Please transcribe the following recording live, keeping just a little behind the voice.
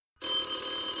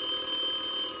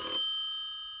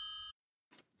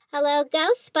Hello,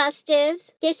 Ghostbusters.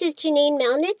 This is Janine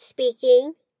Melnitz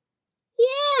speaking.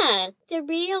 Yeah, the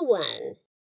real one.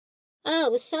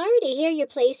 Oh, sorry to hear your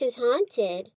place is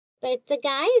haunted, but the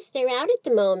guys, they're out at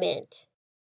the moment.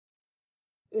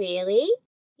 Really?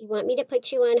 You want me to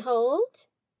put you on hold?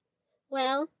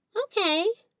 Well, okay.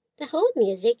 The hold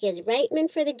music is Reitman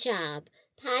for the Job,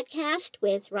 podcast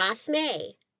with Ross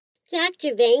May.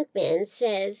 Dr. Venkman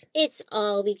says it's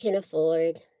all we can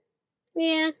afford.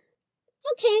 Yeah.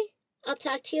 Okay, I'll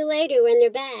talk to you later when they're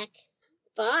back.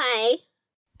 Bye.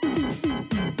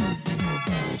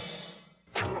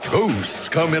 Ghosts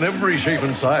come in every shape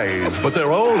and size, but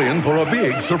they're all in for a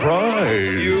big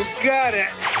surprise. You got it.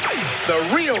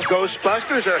 The real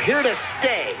Ghostbusters are here to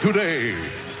stay.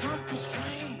 Today.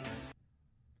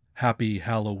 Happy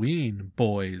Halloween,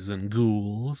 boys and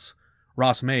ghouls.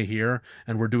 Ross May here,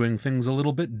 and we're doing things a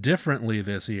little bit differently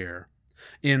this year.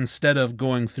 Instead of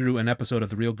going through an episode of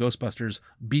The Real Ghostbusters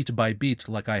beat by beat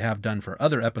like I have done for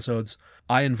other episodes,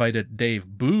 I invited Dave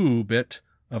Boobitt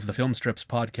of the Film Strips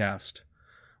podcast.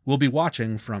 We'll be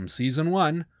watching from Season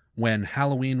 1, When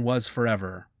Halloween Was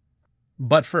Forever.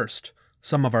 But first,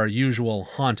 some of our usual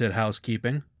haunted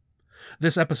housekeeping.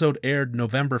 This episode aired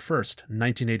November 1st,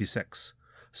 1986,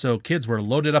 so kids were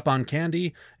loaded up on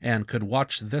candy and could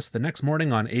watch this the next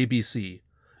morning on ABC.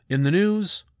 In the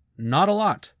news, not a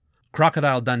lot.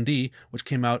 Crocodile Dundee, which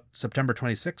came out September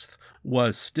 26th,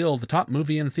 was still the top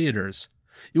movie in theaters.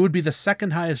 It would be the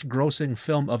second highest grossing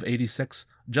film of '86,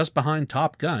 just behind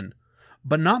Top Gun.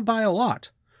 But not by a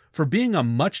lot. For being a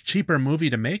much cheaper movie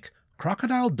to make,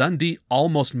 Crocodile Dundee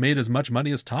almost made as much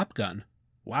money as Top Gun.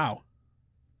 Wow.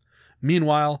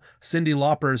 Meanwhile, Cyndi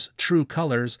Lauper's True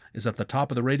Colors is at the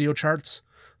top of the radio charts,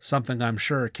 something I'm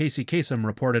sure Casey Kasem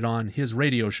reported on his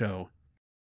radio show.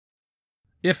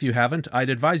 If you haven't, I'd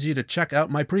advise you to check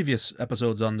out my previous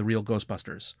episodes on The Real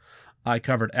Ghostbusters. I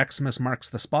covered Xmas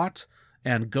Marks the Spot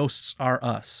and Ghosts Are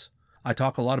Us. I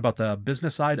talk a lot about the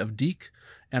business side of DiC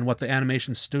and what the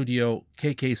animation studio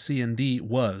KKC&D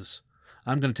was.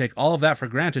 I'm going to take all of that for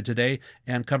granted today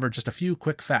and cover just a few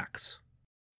quick facts.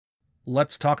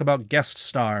 Let's talk about guest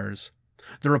stars.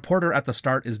 The reporter at the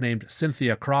start is named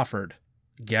Cynthia Crawford.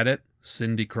 Get it?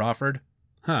 Cindy Crawford?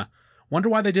 Huh. Wonder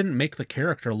why they didn't make the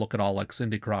character look at all like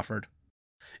Cindy Crawford.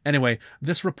 Anyway,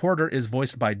 this reporter is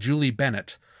voiced by Julie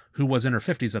Bennett, who was in her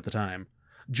 50s at the time.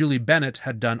 Julie Bennett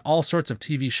had done all sorts of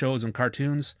TV shows and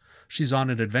cartoons. She's on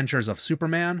in Adventures of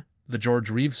Superman, The George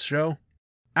Reeves Show.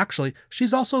 Actually,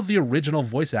 she's also the original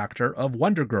voice actor of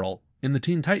Wonder Girl in the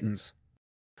Teen Titans.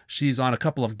 She's on a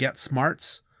couple of Get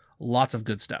Smarts. Lots of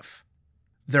good stuff.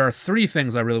 There are 3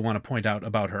 things I really want to point out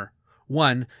about her.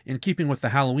 1, in keeping with the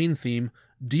Halloween theme,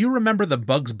 do you remember the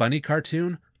Bugs Bunny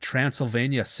cartoon,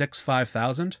 Transylvania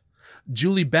 6-5000?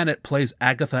 Julie Bennett plays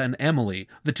Agatha and Emily,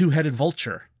 the two-headed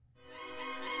vulture.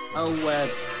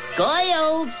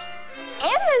 Giles!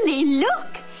 Emily, look!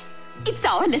 It's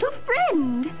our little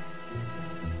friend.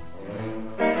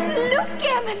 Look,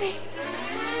 Emily!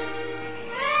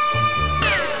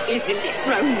 Isn't it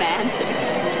romantic?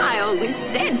 I always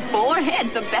said 4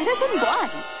 heads are better than 1.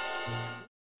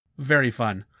 Very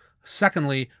fun.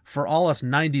 Secondly, for all us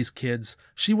 90s kids,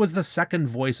 she was the second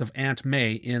voice of Aunt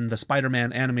May in the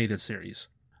Spider-Man animated series.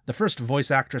 The first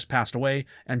voice actress passed away,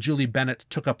 and Julie Bennett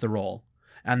took up the role.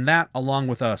 And that, along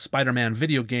with a Spider-Man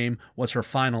video game, was her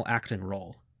final acting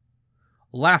role.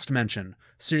 Last mention,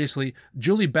 seriously,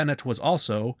 Julie Bennett was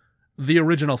also the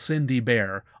original Cindy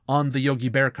Bear on the Yogi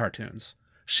Bear cartoons.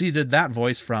 She did that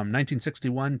voice from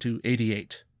 1961 to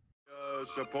 88.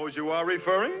 Suppose you are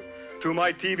referring to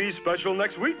my TV special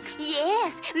next week?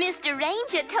 Yes, Mr.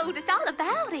 Ranger told us all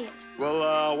about it.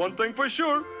 Well, one thing for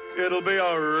sure, it'll be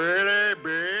a really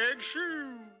big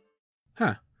shoe.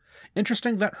 Huh.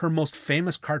 Interesting that her most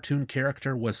famous cartoon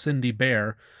character was Cindy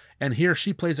Bear, and here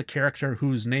she plays a character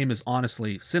whose name is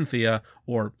honestly Cynthia,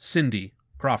 or Cindy,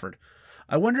 Crawford.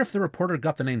 I wonder if the reporter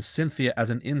got the name Cynthia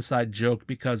as an inside joke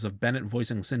because of Bennett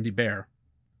voicing Cindy Bear.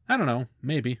 I don't know,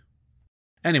 maybe.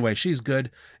 Anyway, she's good,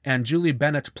 and Julie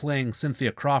Bennett playing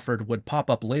Cynthia Crawford would pop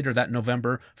up later that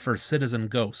November for Citizen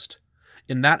Ghost.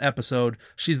 In that episode,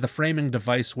 she's the framing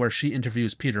device where she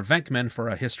interviews Peter Venkman for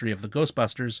a history of the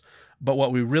Ghostbusters, but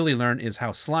what we really learn is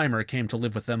how Slimer came to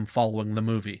live with them following the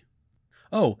movie.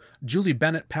 Oh, Julie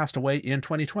Bennett passed away in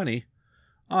 2020.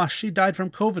 She died from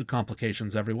COVID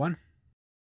complications, everyone.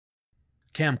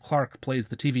 Cam Clark plays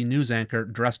the TV news anchor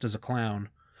dressed as a clown.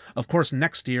 Of course,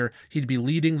 next year, he'd be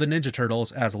leading the Ninja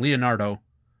Turtles as Leonardo,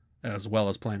 as well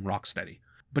as playing Rocksteady.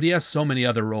 But he has so many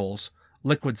other roles.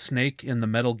 Liquid Snake in the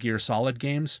Metal Gear Solid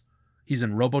games. He's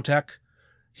in Robotech.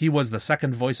 He was the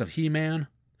second voice of He-Man.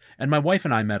 And my wife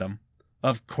and I met him.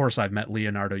 Of course I've met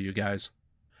Leonardo, you guys.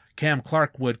 Cam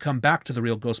Clark would come back to The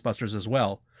Real Ghostbusters as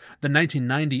well. The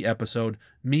 1990 episode,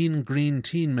 Mean Green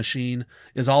Teen Machine,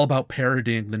 is all about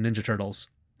parodying the Ninja Turtles.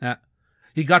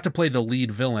 He got to play the lead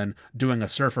villain, doing a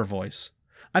surfer voice.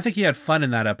 I think he had fun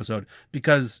in that episode,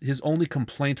 because his only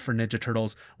complaint for Ninja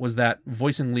Turtles was that,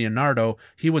 voicing Leonardo,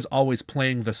 he was always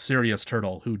playing the serious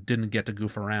turtle who didn't get to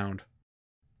goof around.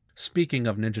 Speaking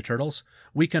of Ninja Turtles,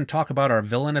 we can talk about our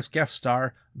villainous guest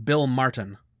star, Bill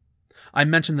Martin. I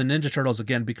mentioned the Ninja Turtles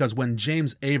again because when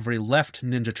James Avery left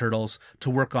Ninja Turtles to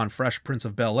work on Fresh Prince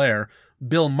of Bel-Air,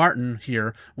 Bill Martin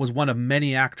here was one of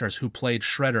many actors who played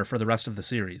Shredder for the rest of the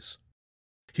series.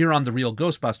 Here on The Real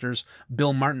Ghostbusters,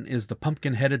 Bill Martin is the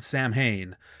pumpkin-headed Sam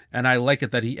Hain, and I like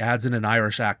it that he adds in an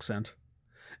Irish accent.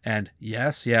 And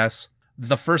yes,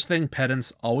 the first thing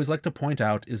pedants always like to point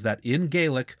out is that in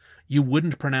Gaelic, you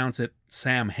wouldn't pronounce it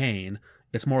Sam Hain,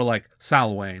 it's more like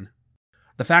Salwain.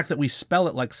 The fact that we spell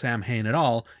it like Sam Hain at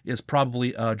all is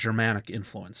probably a Germanic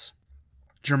influence.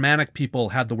 Germanic people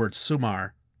had the word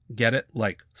sumar, get it,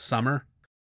 like summer?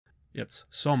 It's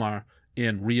somar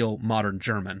in real modern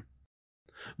German.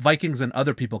 Vikings and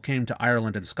other people came to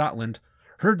Ireland and Scotland,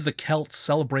 heard the Celts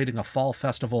celebrating a fall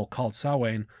festival called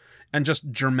Samhain, and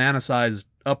just Germanicized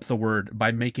up the word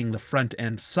by making the front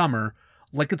end summer,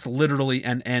 like it's literally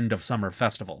an end of summer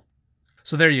festival.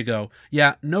 So there you go.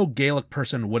 Yeah, no Gaelic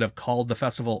person would have called the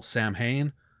festival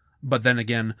Samhain, but then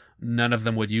again, none of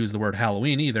them would use the word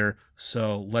Halloween either,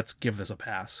 so let's give this a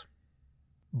pass.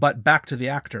 But back to the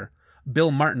actor.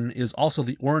 Bill Martin is also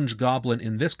the Orange Goblin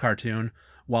in this cartoon,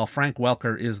 while Frank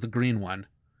Welker is the green one.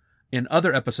 In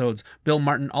other episodes, Bill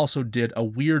Martin also did a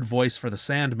weird voice for the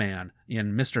Sandman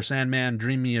in Mr. Sandman,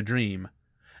 Dream Me a Dream.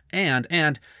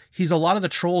 And he's a lot of the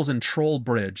trolls in Troll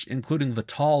Bridge, including the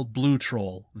tall blue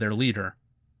troll, their leader.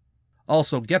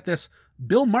 Also, get this,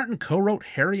 Bill Martin co-wrote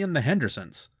Harry and the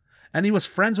Hendersons, and he was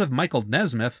friends with Michael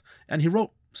Nesmith, and he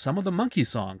wrote some of the Monkey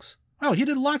songs. Oh, he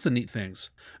did lots of neat things.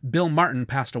 Bill Martin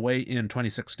passed away in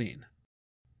 2016.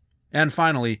 And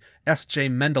finally, S.J.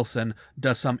 Mendelsohn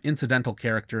does some incidental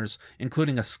characters,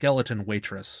 including a skeleton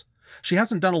waitress. She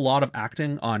hasn't done a lot of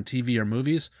acting on TV or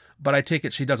movies, but I take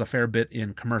it she does a fair bit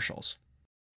in commercials.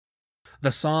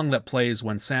 The song that plays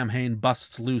when Sam Hain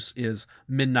busts loose is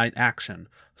Midnight Action,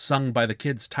 sung by the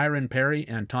kids Tyron Perry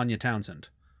and Tanya Townsend,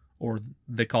 or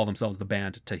they call themselves the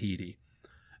band Tahiti.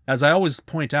 As I always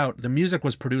point out, the music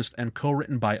was produced and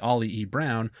co-written by Ollie E.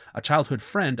 Brown, a childhood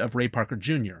friend of Ray Parker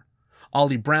Jr.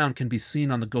 Ollie Brown can be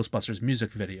seen on the Ghostbusters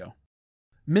music video.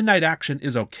 Midnight Action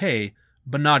is okay,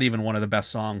 but not even one of the best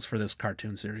songs for this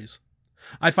cartoon series.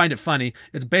 I find it funny,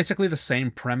 it's basically the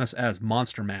same premise as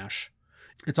Monster Mash.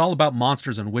 It's all about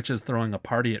monsters and witches throwing a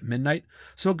party at midnight,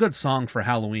 so a good song for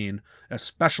Halloween,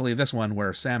 especially this one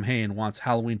where Sam Hain wants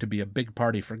Halloween to be a big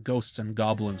party for ghosts and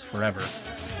goblins forever.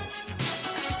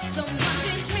 Someone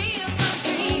pinch me if I'm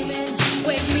dreaming,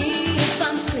 wake me if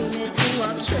I'm screaming, ooh,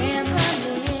 I'm trembling.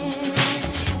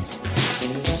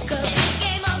 'Cause this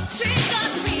game of trick or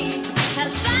treat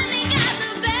has finally got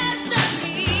the best of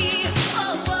me.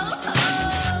 Oh, oh,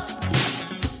 oh.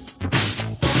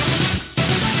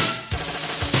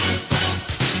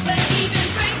 But even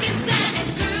Frankenstein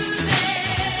is grooving.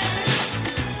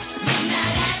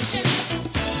 Midnight action.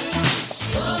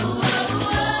 Whoa, whoa,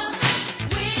 whoa.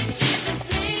 Witches are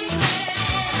sleeping.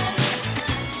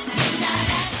 Midnight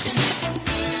action.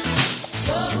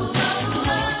 Whoa, whoa,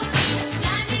 whoa.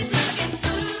 Slimy's looking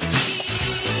spooky.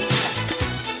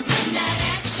 Midnight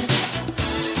action.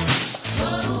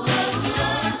 Whoa, whoa,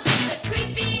 whoa. The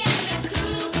creepy and the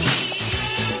kooky.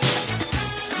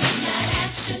 Midnight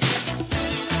action.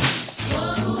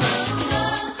 Whoa, whoa,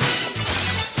 whoa.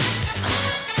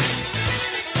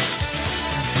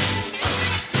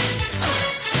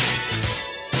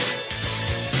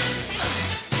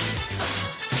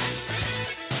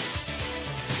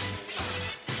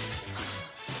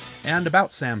 And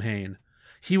about Sam Hain.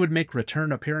 He would make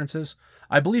return appearances,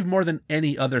 I believe more than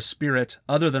any other spirit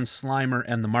other than Slimer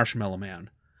and the Marshmallow Man.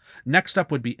 Next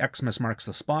up would be Xmas Marks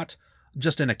the Spot,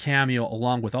 just in a cameo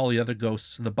along with all the other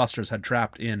ghosts the Busters had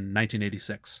trapped in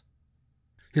 1986.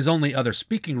 His only other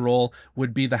speaking role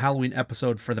would be the Halloween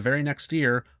episode for the very next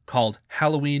year called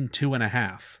Halloween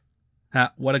 2.5.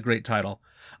 What a great title.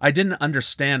 I didn't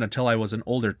understand until I was an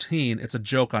older teen it's a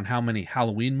joke on how many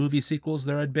Halloween movie sequels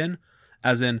there had been,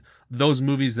 as in those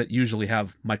movies that usually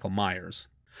have Michael Myers.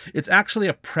 It's actually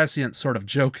a prescient sort of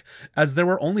joke, as there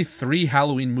were only 3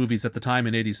 Halloween movies at the time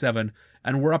in 87,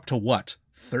 and we're up to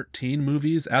 13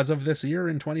 movies as of this year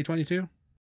in 2022?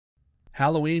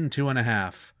 Halloween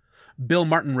 2.5. Bill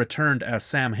Martin returned as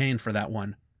Sam Hain for that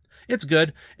one. It's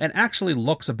good, and actually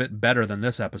looks a bit better than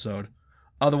this episode.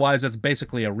 Otherwise, it's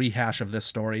basically a rehash of this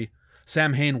story.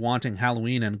 Sam Hain wanting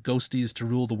Halloween and ghosties to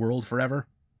rule the world forever.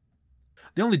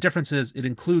 The only difference is it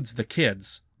includes the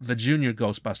kids, the junior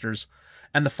Ghostbusters,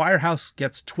 and the firehouse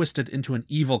gets twisted into an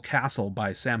evil castle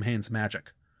by Sam Hain's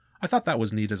magic. I thought that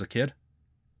was neat as a kid.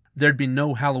 There'd be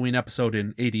no Halloween episode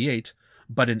in 88,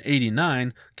 but in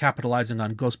 89, capitalizing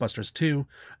on Ghostbusters 2,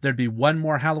 there'd be one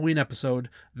more Halloween episode,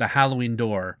 The Halloween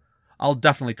Door. I'll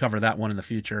definitely cover that one in the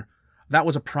future. That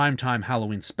was a primetime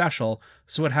Halloween special,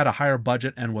 so it had a higher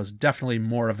budget and was definitely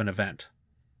more of an event.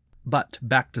 But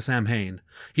back to Sam Hain.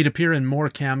 He'd appear in more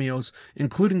cameos,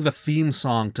 including the theme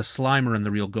song to Slimer in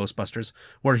The Real Ghostbusters,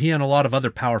 where he and a lot of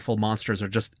other powerful monsters are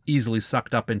just easily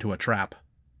sucked up into a trap.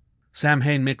 Sam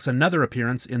Hain makes another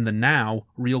appearance in the now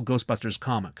Real Ghostbusters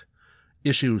comic.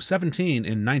 Issue 17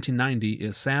 in 1990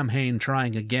 is Sam Hain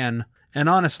trying again, and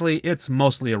honestly, it's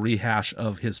mostly a rehash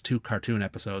of his 2 cartoon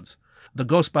episodes. The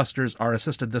Ghostbusters are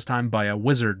assisted this time by a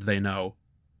wizard they know.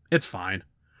 It's fine.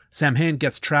 Sam Hain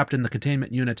gets trapped in the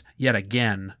containment unit yet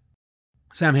again.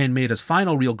 Sam Hain made his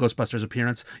final Real Ghostbusters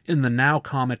appearance in the Now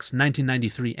Comics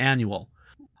 1993 annual.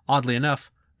 Oddly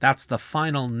enough, that's the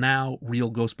final Now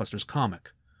Real Ghostbusters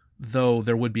comic, though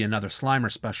there would be another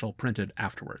Slimer special printed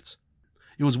afterwards.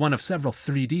 It was one of several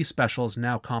 3D specials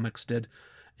Now Comics did,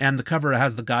 and the cover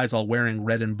has the guys all wearing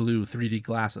red and blue 3D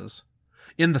glasses.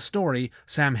 In the story,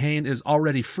 Sam Hain is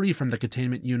already free from the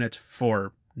containment unit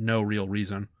for no real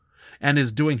reason, and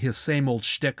is doing his same old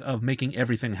shtick of making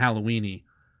everything Halloween-y.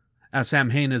 As Sam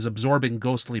Hain is absorbing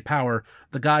ghostly power,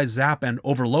 the guys zap and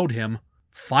overload him,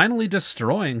 finally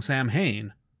destroying Sam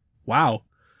Hain. Wow.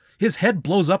 His head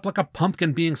blows up like a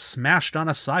pumpkin being smashed on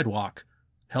a sidewalk.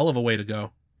 Hell of a way to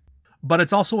go. But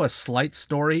it's also a slight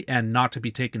story and not to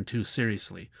be taken too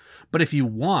seriously. But if you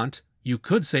want, you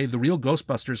could say the Real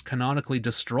Ghostbusters canonically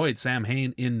destroyed Sam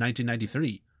Hain in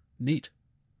 1993. Neat.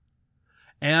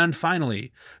 And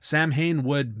finally, Sam Hain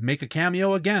would make a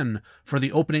cameo again for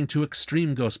the opening to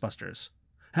Extreme Ghostbusters.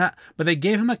 But they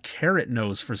gave him a carrot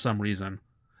nose for some reason.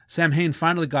 Sam Hain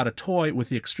finally got a toy with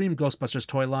the Extreme Ghostbusters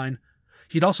toy line.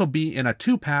 He'd also be in a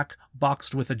 2-pack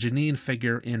boxed with a Janine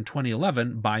figure in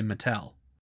 2011 by Mattel.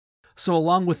 So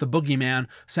along with the Boogeyman,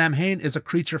 Sam Hain is a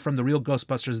creature from the Real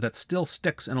Ghostbusters that still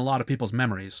sticks in a lot of people's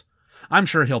memories. I'm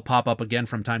sure he'll pop up again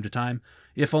from time to time,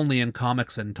 if only in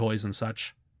comics and toys and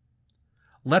such.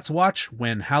 Let's watch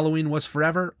When Halloween Was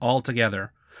Forever all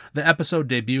together. The episode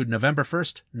debuted November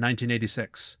 1st,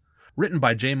 1986. Written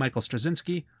by J. Michael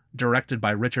Straczynski, directed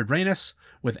by Richard Reynes,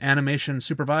 with animation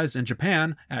supervised in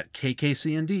Japan at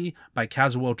KKC&D by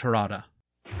Kazuo Terada.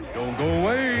 Don't go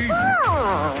away.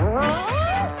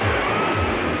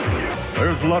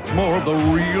 There's lots more of the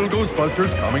Real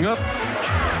Ghostbusters coming up.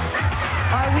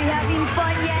 Are we having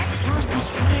fun yet?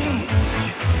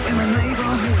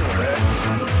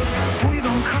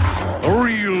 The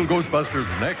Real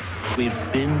Ghostbusters next. We've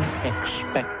been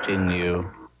expecting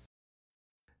you.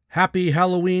 Happy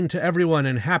Halloween to everyone,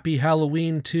 and happy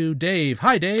Halloween to Dave.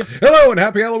 Hi, Dave. Hello, and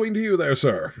happy Halloween to you there,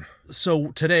 sir.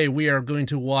 So today we are going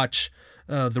to watch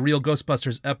the Real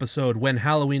Ghostbusters episode, When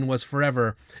Halloween Was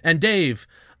Forever. And Dave,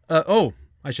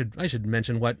 I should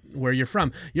mention where you're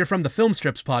from. You're from the Film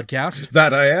Strips podcast.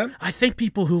 That I am. I think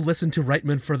people who listen to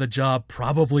Reitman for the Job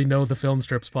probably know the Film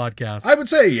Strips podcast. I would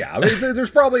say, yeah. I mean,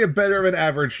 there's probably a better of an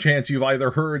average chance you've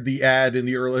either heard the ad in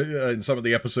the early in some of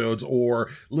the episodes or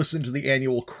listened to the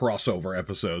annual crossover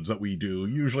episodes that we do,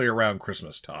 usually around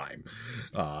Christmas time.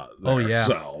 Oh, yeah.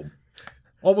 So,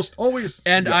 almost always.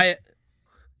 And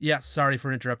yeah. Sorry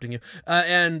for interrupting you.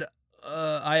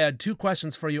 I had 2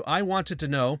 questions for you. I wanted to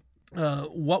know,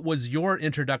 what was your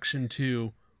introduction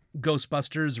to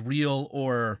Ghostbusters, real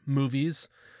or movies,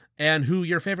 and who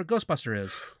your favorite Ghostbuster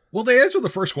is? Well, to answer the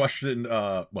first question,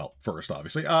 first,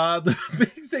 obviously, the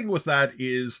big thing with that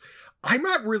is I'm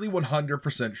not really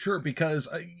 100% sure because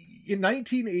in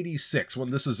 1986,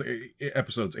 when this is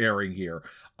episode's airing here,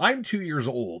 I'm 2 years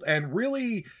old, and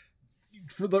really,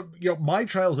 for my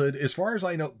childhood, as far as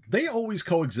I know, they always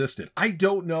coexisted. I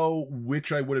don't know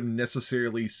which I would have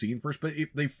necessarily seen first, but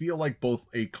they feel like both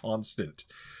a constant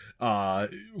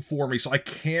for me, so I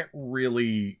can't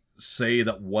really say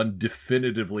that one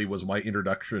definitively was my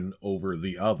introduction over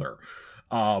the other.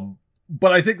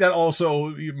 But I think that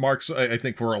also marks, I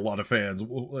think, for a lot of fans,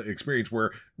 experience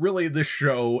where really this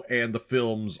show and the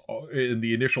films, in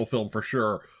the initial film for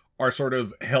sure, are sort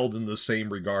of held in the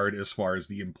same regard as far as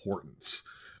the importance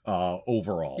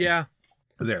overall. Yeah.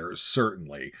 There,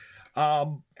 certainly.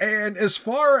 And as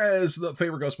far as the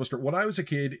favorite Ghostbuster, when I was a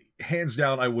kid, hands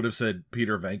down, I would have said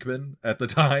Peter Venkman at the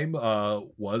time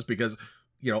was because,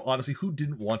 honestly, who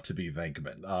didn't want to be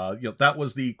Venkman? That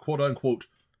was the quote-unquote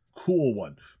cool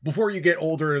one before you get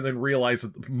older and then realize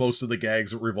that most of the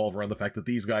gags revolve around the fact that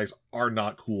these guys are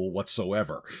not cool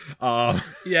whatsoever.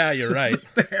 Yeah, you're right.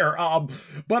 There.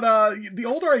 But the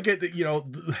older I get, the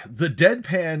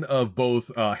deadpan of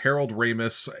both Harold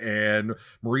Ramis and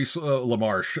Maurice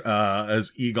LaMarche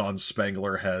as Egon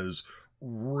Spengler has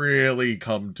really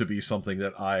come to be something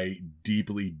that I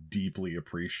deeply, deeply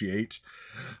appreciate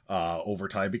over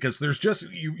time, because there's just,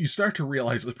 you start to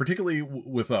realize, particularly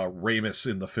with Ramis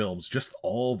in the films, just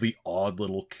all the odd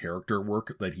little character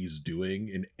work that he's doing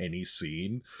in any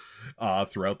scene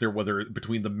throughout there, whether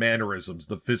between the mannerisms,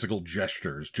 the physical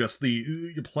gestures, just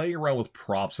the playing around with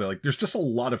props. Like, there's just a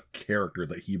lot of character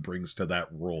that he brings to that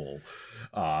role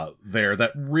there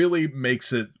that really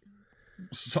makes it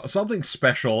something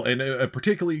special, and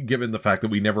particularly given the fact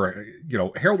that we never,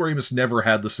 Harold Ramis never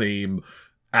had the same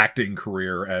acting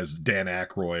career as Dan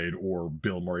Aykroyd or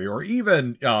Bill Murray, or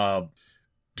even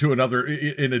to another,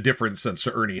 in a different sense,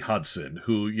 to Ernie Hudson,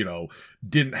 who,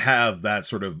 didn't have that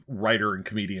sort of writer and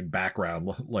comedian background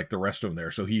like the rest of them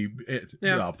there. So he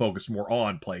focused more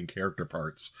on playing character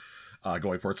parts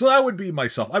going forward. So that would be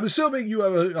myself. I'm assuming you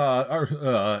have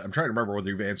I'm trying to remember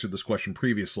whether you've answered this question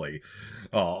previously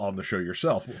on the show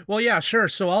yourself. Well, yeah, sure.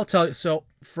 So I'll tell you. So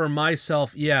for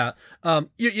myself, yeah, I'm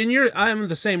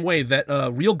the same way, that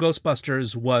Real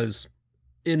Ghostbusters was,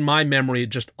 in my memory,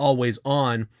 just always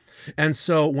on. And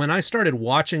so when I started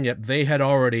watching it, they had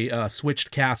already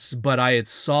switched casts, but I had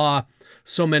saw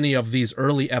so many of these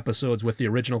early episodes with the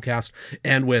original cast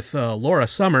and with Laura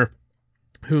Summer,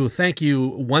 who, thank you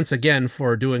once again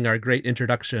for doing our great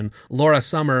introduction. Laura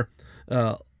Summer,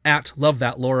 at Love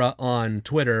That Laura on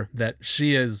Twitter, that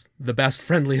she is the best,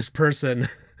 friendliest person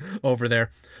over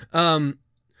there.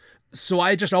 So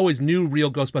I just always knew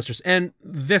Real Ghostbusters, and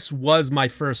this was my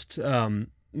first,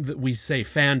 we say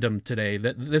fandom today,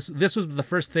 that this was the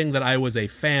first thing that I was a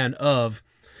fan of.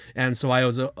 And so I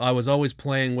was always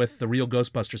playing with the Real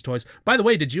Ghostbusters toys. By the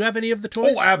way, did you have any of the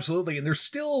toys? Oh, absolutely. And there's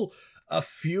still a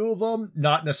few of them,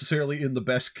 not necessarily in the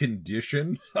best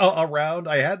condition around.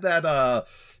 I had that,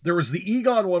 there was the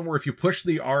Egon one where if you push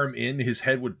the arm in, his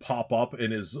head would pop up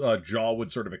and his jaw would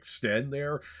sort of extend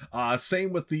there.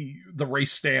 Same with the Ray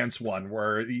Stantz one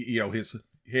where, his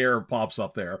hair pops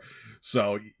up there.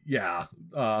 So yeah,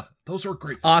 those are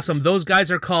great. Awesome. Those guys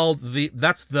are called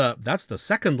that's the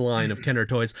second line of Kenner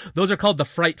toys. Those are called the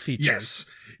Fright Features.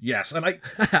 Yes. And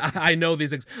I know these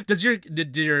things.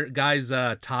 Did your guys'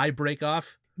 tie break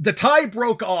off? The tie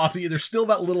broke off. There's still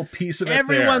that little piece of it.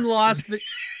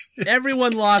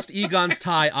 Everyone lost Egon's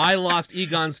tie. I lost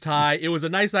Egon's tie. It was a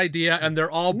nice idea, and they're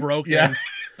all broken.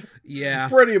 Yeah.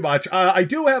 Pretty much. I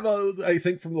do have I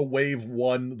think from the Wave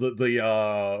 1,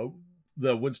 the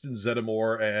Winston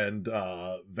Zeddemore and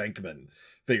Venkman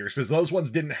figures, because those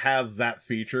ones didn't have that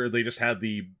feature. They just had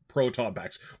the proton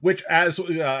packs, which, as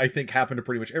I think happened to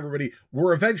pretty much everybody,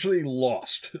 were eventually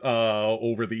lost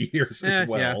over the years as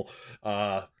well.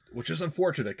 Yeah. Which is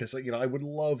unfortunate, because I would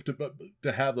love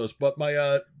to have those, but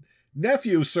my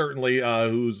nephew certainly,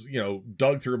 who's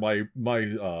dug through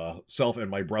my self and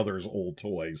my brother's old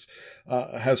toys,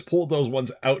 has pulled those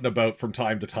ones out and about from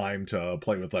time to time to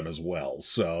play with them as well.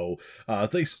 So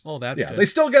good. They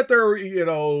still get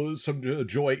their some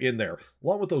joy in there,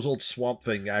 along with those old Swamp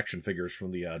Thing action figures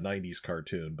from the 90s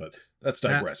cartoon. But that's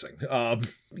digressing.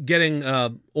 Getting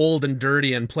old and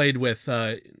dirty and played with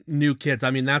new kids.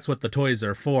 I mean, that's what the toys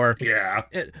are for. Yeah.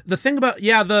 The thing about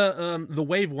the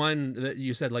Wave 1 that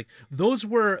you said, like,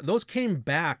 those came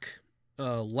back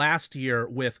last year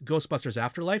with Ghostbusters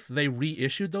Afterlife. They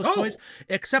reissued those toys,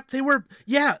 except they were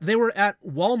at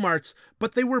Walmart's,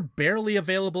 but they were barely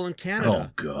available in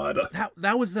Canada. Oh God.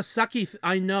 That was the sucky.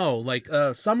 I know. Like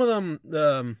some of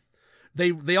them.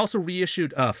 They also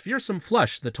reissued Fearsome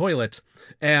Flush, the toilet,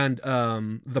 and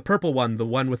the purple one, the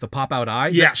one with the pop-out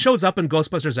eye, that shows up in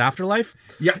Ghostbusters Afterlife.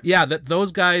 Yeah, that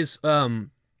those guys.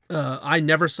 I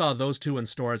never saw those two in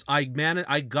stores. I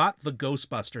got the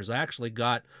Ghostbusters. I actually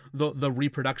got the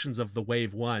reproductions of the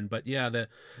Wave 1, but yeah,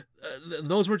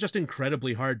 those were just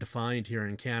incredibly hard to find here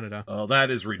in Canada. Oh, that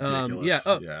is ridiculous.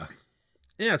 Yeah,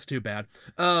 it's too bad.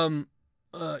 So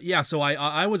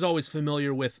I was always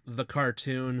familiar with the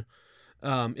cartoon.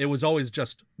 It was always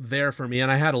just there for me,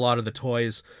 and I had a lot of the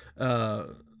toys.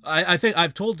 I think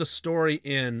I've told the story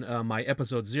in my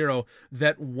episode 0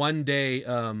 that one day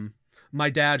my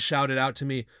dad shouted out to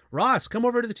me, "Ross, come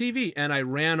over to the TV," and I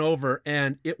ran over,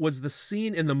 and it was the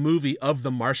scene in the movie of the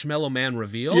Marshmallow Man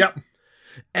reveal. Yep.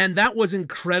 And that was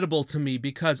incredible to me,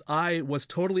 because I was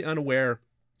totally unaware,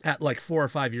 at like 4 or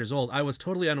 5 years old, I was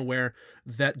totally unaware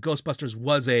that Ghostbusters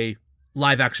was a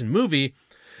live action movie.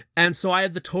 And so I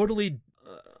had the totally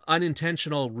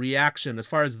unintentional reaction as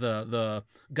far as the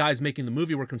guys making the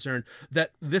movie were concerned,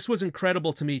 that this was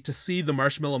incredible to me to see the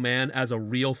Marshmallow Man as a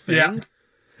real thing. Yeah.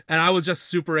 And I was just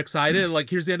super excited. Like,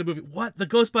 here's the end of the movie. What? The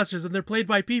Ghostbusters, and they're played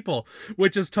by people,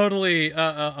 which is totally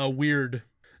a weird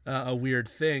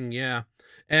thing. Yeah.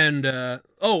 And,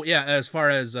 as far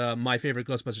as my favorite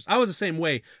Ghostbusters, I was the same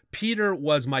way. Peter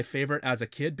was my favorite as a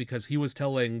kid because he was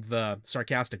telling the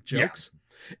sarcastic jokes. Yeah.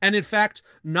 And in fact,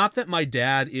 not that my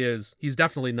dad he's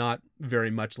definitely not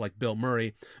very much like Bill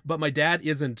Murray, but my dad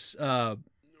isn't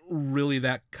really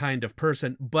that kind of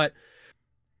person. But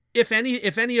if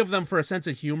any of them for a sense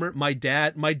of humor, my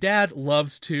dad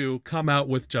loves to come out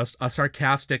with just a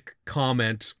sarcastic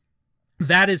comment.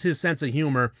 That is his sense of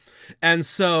humor. And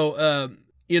so,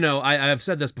 I've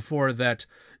said this before, that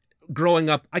growing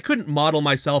up, I couldn't model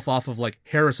myself off of like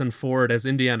Harrison Ford as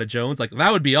Indiana Jones. Like,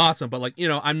 that would be awesome. But like,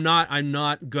 I'm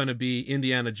not going to be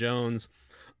Indiana Jones.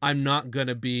 I'm not going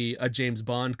to be a James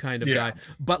Bond kind of guy.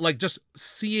 But like, just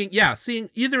seeing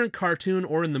either in cartoon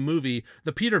or in the movie,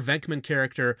 the Peter Venkman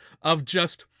character of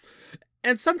just,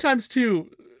 and sometimes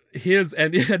too, his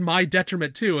and my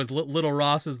detriment too, as little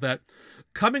Ross, is that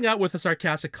coming out with a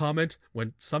sarcastic comment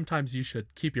when sometimes you should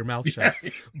keep your mouth shut.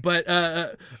 Yeah. But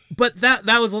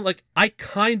that was like, I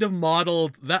kind of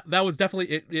modeled that. That was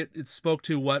definitely, it spoke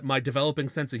to what my developing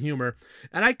sense of humor.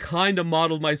 And I kind of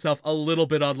modeled myself a little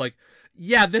bit on like,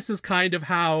 yeah, this is kind of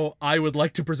how I would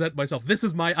like to present myself. This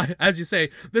is my, as you say,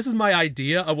 this is my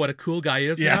idea of what a cool guy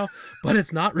is now, but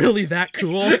it's not really that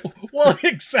cool. Well,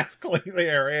 exactly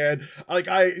there. And like,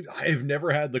 I've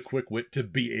never had the quick wit to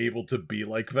be able to be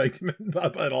like Venkman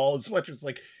at all, as much as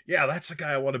like, yeah, that's the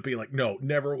guy I want to be like. No,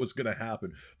 never was going to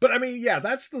happen. But I mean, yeah,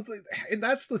 that's the thing. And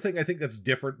that's the thing I think that's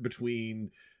different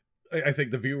between, I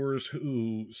think, the viewers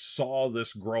who saw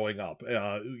this growing up,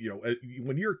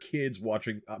 when you're kids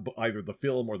watching either the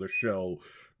film or the show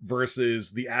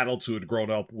versus the adults who had grown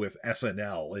up with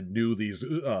SNL and knew these,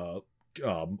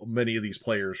 many of these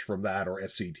players from that or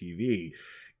SCTV,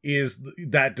 is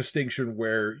that distinction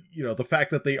where, the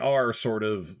fact that they are sort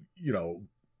of,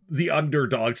 the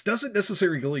underdogs doesn't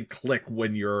necessarily click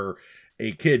when you're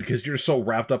a kid, because you're so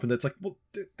wrapped up in it. It's like, well,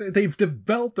 they've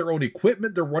developed their own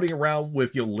equipment. They're running around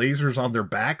with lasers on their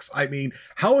backs. I mean,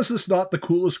 how is this not the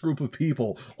coolest group of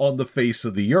people on the face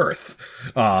of the earth?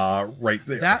 Right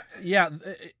there.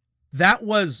 That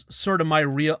was sort of my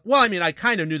real. Well, I mean, I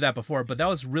kind of knew that before, but that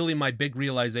was really my big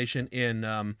realization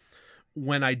in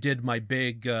when I did my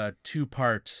big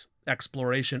 2-part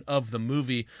exploration of the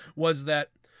movie, was that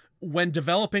when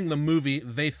developing the movie,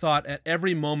 they thought at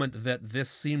every moment that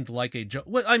this seemed like a joke.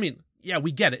 Well, I mean, yeah,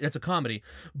 we get it. It's a comedy.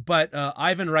 But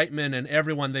Ivan Reitman and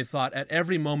everyone, they thought at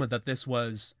every moment that this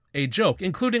was a joke,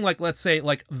 including, like, let's say,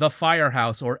 like The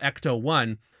Firehouse or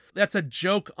Ecto-1. That's a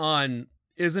joke on,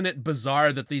 isn't it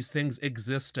bizarre that these things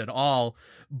exist at all?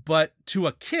 But to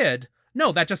a kid,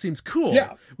 no, that just seems cool.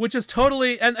 Yeah. Which is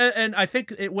totally, and I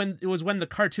think it was when the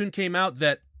cartoon came out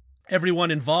that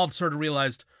everyone involved sort of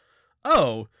realized,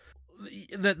 oh,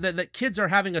 that kids are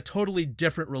having a totally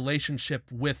different relationship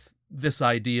with this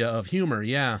idea of humor.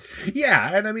 Yeah,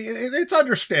 and I mean, it's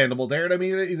understandable there, and I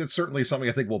mean, it's certainly something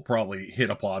I think we'll probably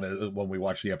hit upon when we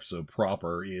watch the episode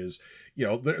proper. Is,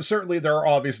 there are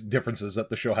obvious differences that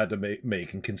the show had to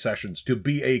make and concessions to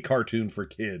be a cartoon for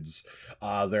kids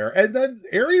there, and then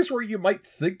areas where you might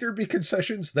think there'd be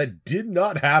concessions that did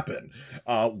not happen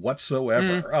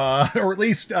whatsoever, or at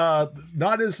least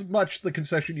not as much the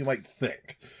concession you might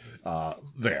think.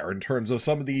 There in terms of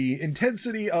some of the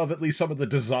intensity of at least some of the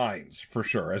designs, for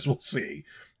sure, as we'll see.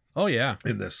 Oh yeah,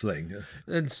 in this thing.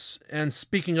 And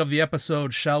speaking of the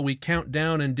episode, shall we count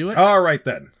down and do it? All right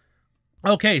then.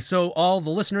 Okay, so all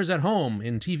the listeners at home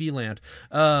in TV land,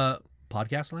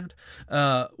 podcast land,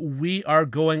 we are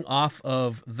going off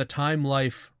of the Time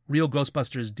Life Real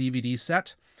Ghostbusters DVD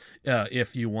set.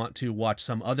 If you want to watch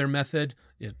some other method,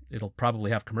 it'll probably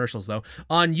have commercials though.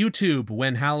 On YouTube,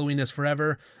 When Halloween is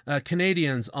Forever.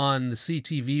 Canadians on the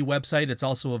CTV website, it's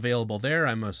also available there.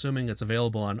 I'm assuming it's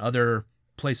available on other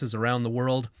places around the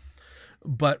world.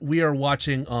 But we are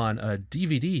watching on a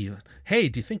DVD. Hey,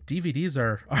 do you think DVDs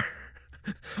are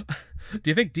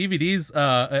do you think DVDs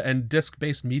and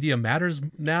disc-based media matters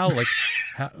now? Like,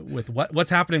 with what's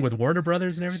happening with Warner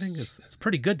Brothers and everything, it's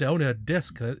pretty good to own a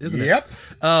disc, isn't it? Yep.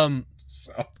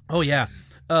 Oh yeah.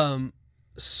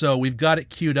 So we've got it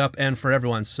queued up, and for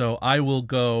everyone. So I will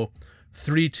go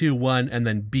 3, 2, 1, and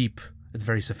then beep. It's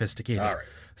very sophisticated. All right.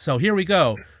 So here we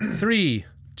go. 3,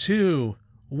 2,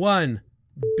 1,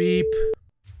 beep.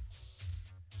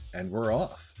 And we're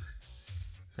off.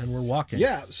 and we're walking.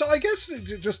 Yeah, so I guess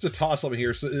just to toss something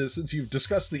here, since you've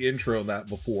discussed the intro and that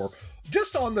before,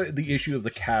 just on the issue of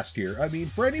the cast here, I mean,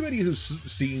 for anybody who's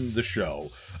seen the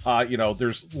show,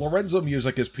 there's Lorenzo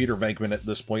Music as Peter Venkman at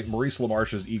this point, Maurice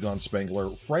LaMarche as Egon Spengler,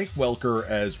 Frank Welker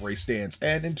as Ray Stantz,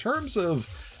 and in terms of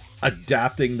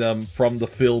adapting them from the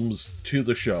films to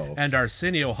the show. And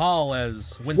Arsenio Hall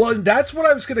as Winston. Well, and that's what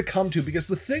I was going to come to, because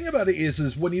the thing about it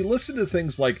is when you listen to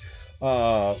things like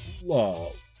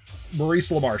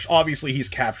Maurice LaMarche, obviously he's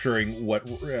capturing what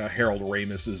Harold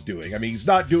Ramis is doing. I mean, he's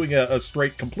not doing a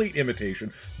straight, complete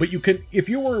imitation, but you can, if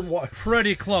you were...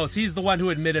 Pretty close. He's the one who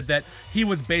admitted that he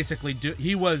was basically...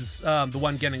 he was the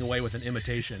one getting away with an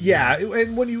imitation. Yeah,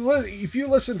 and when if you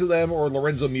listen to them or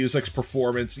Lorenzo Music's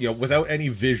performance, without any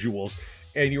visuals,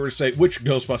 and you were to say, which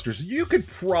Ghostbusters, you could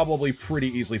probably pretty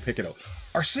easily pick it out.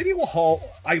 Arsenio Hall,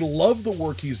 I love the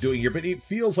work he's doing here, but it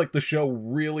feels like the show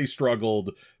really struggled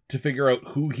to figure out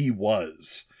who he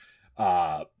was,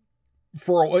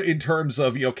 in terms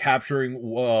of capturing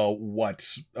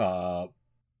what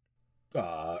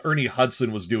Ernie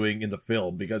Hudson was doing in the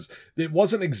film, because it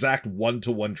wasn't exact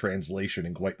one-to-one translation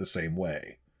in quite the same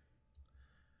way.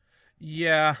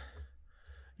 Yeah,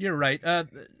 you're right,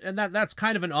 and that's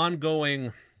kind of an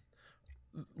ongoing.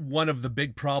 One of the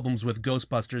big problems with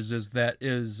Ghostbusters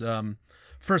is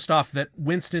first off, that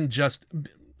Winston just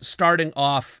starting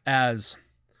off as.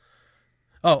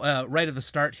 Right at the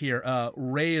start here,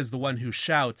 Ray is the one who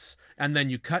shouts, and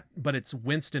then you cut, but it's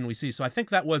Winston we see. So I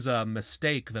think that was a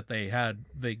mistake that they had.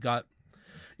 They got,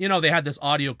 they had this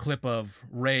audio clip of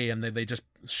Ray, and they just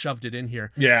shoved it in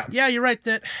here. Yeah. Yeah, you're right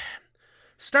that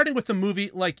starting with the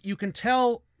movie, like, you can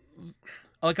tell,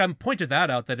 like, I pointed that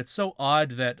out, that it's so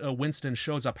odd that Winston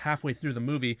shows up halfway through the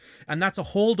movie, and that's a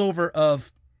holdover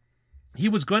of, he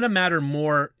was going to matter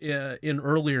more in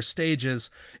earlier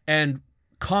stages, and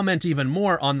comment even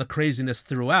more on the craziness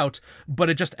throughout, but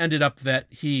it just ended up that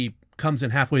he comes in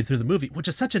halfway through the movie, which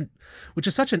is such an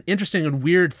interesting and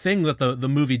weird thing that the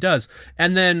movie does.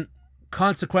 And then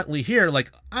consequently here,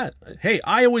 like, I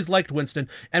always liked Winston,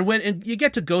 and when you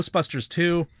get to Ghostbusters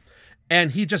 2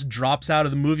 and he just drops out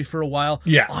of the movie for a while,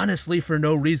 honestly for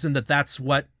no reason, that's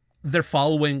what they're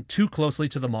following too closely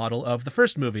to the model of the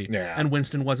first movie. And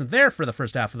Winston wasn't there for the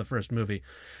first half of the first movie.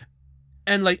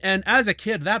 And as a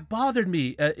kid, that bothered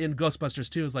me in Ghostbusters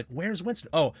 2. Is like, where's Winston?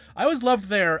 Oh, I always loved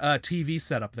their TV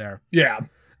setup there. Yeah.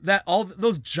 That all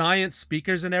those giant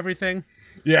speakers and everything.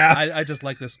 Yeah. I just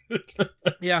like this.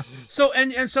 Yeah. So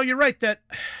and so you're right that,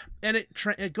 and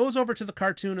it goes over to the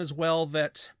cartoon as well,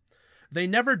 that they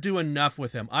never do enough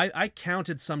with him. I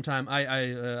counted sometime.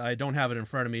 I don't have it in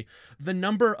front of me. The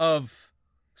number of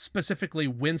specifically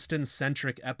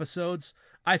Winston-centric episodes.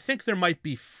 I think there might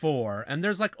be 4, and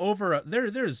there's like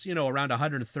there's around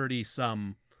 130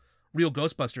 some Real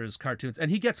Ghostbusters cartoons, and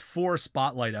he gets 4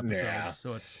 spotlight episodes.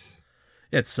 So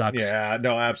it sucks. Yeah,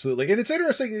 no, absolutely. And it's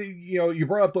interesting, you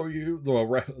brought up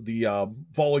the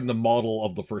following the model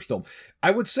of the first film. I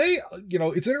would say,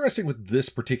 it's interesting with this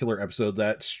particular episode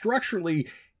that structurally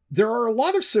there are a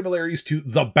lot of similarities to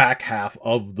the back half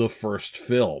of the first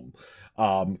film,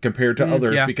 compared to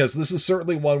others, because this is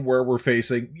certainly one where we're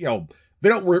facing, they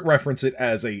don't reference it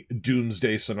as a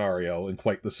doomsday scenario in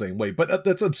quite the same way, but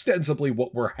that's ostensibly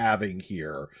what we're having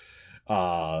here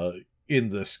in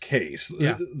this case.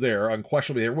 They're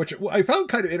unquestionably there, which I found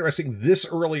kind of interesting this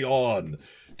early on,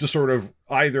 to sort of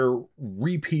either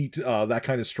repeat that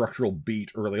kind of structural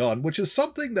beat early on, which is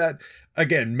something that,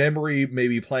 again, memory may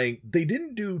be playing. They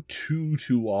didn't do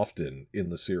too often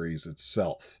in the series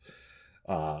itself.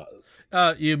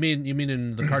 You mean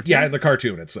in the cartoon? Yeah, in the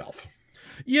cartoon itself.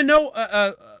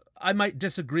 I might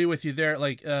disagree with you there.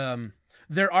 Like,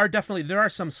 there are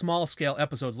some small scale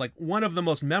episodes. Like, one of the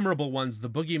most memorable ones, the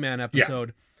Boogeyman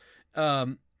episode.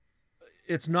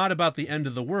 It's not about the end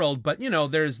of the world, but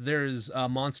there's a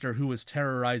monster who is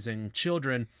terrorizing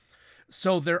children.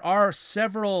 So there are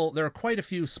quite a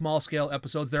few small scale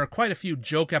episodes. There are quite a few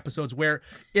joke episodes where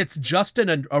it's just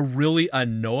a really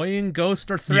annoying ghost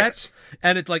or threat.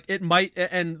 And and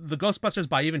the Ghostbusters,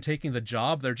 by even taking the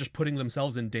job, they're just putting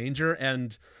themselves in danger,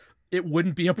 and it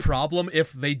wouldn't be a problem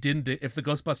if the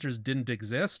Ghostbusters didn't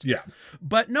exist. Yeah.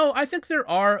 But no, I think there's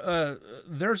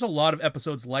a lot of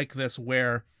episodes like this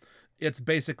where it's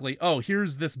basically,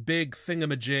 here's this big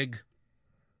thingamajig.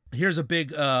 Here's a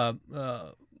big,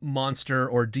 monster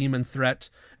or demon threat,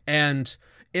 and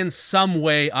in some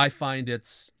way I find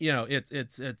it's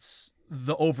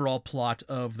the overall plot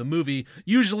of the movie,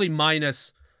 usually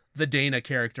minus the Dana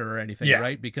character or anything,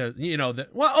 right? Because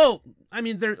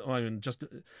just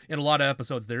in a lot of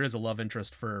episodes there is a love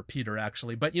interest for Peter,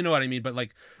 actually, but you know what I mean. But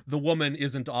like, the woman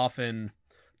isn't often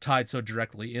tied so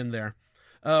directly in there.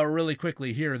 Really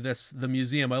quickly here, the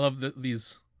museum. I love the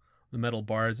metal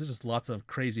bars. There's just lots of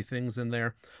crazy things in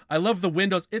there. I love the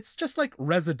windows. It's just like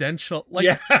residential.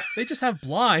 Like they just have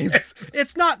blinds.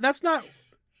 It's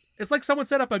like someone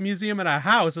set up a museum in a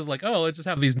house. It's like, oh, let's just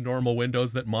have these normal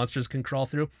windows that monsters can crawl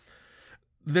through.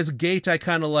 This gate I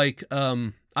kind of like.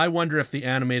 I wonder if the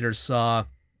animators saw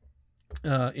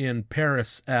in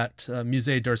Paris at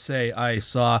Musée d'Orsay, I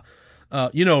saw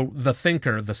the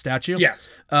Thinker, the statue. Yes.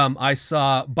 I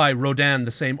saw by Rodin,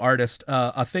 the same artist,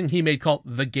 a thing he made called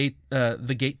the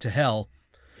Gate to Hell,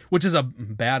 which is a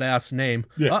badass name.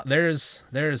 Yeah. There's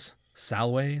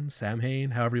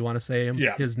Samhain, however you want to say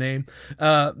his name.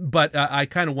 But I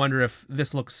kind of wonder if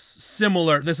this looks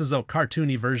similar. This is a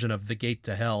cartoony version of The Gate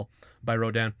to Hell by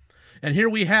Rodin. And here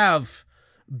we have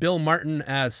Bill Martin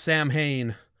as Sam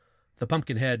Hain, the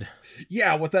Pumpkinhead.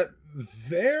 Yeah, with that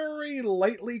very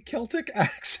lightly Celtic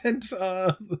accent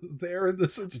there in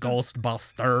this instance.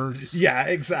 Ghostbusters. Yeah,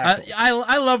 exactly.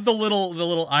 I love the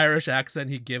little Irish accent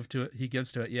he gives to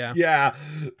it. Yeah. Yeah,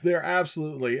 they're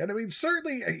absolutely. And I mean,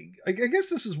 certainly, I guess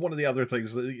this is one of the other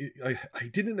things that I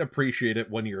didn't appreciate it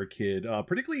when you're a kid,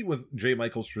 particularly with J.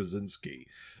 Michael Straczynski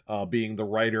being the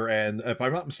writer. And if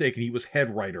I'm not mistaken, he was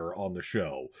head writer on the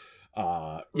show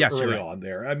early on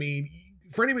there. I mean,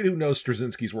 for anybody who knows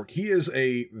Straczynski's work, he is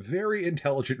a very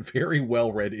intelligent, very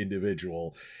well-read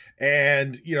individual.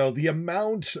 And, the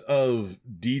amount of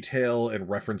detail and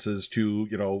references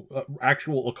to,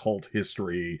 actual occult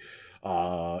history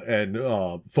and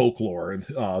folklore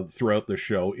throughout the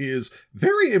show is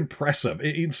very impressive.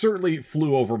 It certainly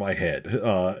flew over my head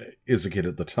as a kid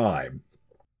at the time.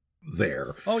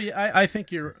 There. Oh yeah, I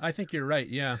think you're right.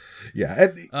 Yeah. Yeah.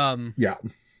 And, yeah.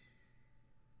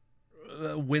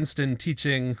 Winston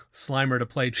teaching Slimer to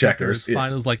play checkers.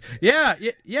 Final's like,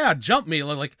 yeah, jump me.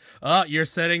 Like, you're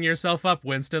setting yourself up,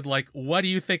 Winston. Like, what do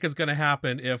you think is going to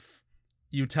happen if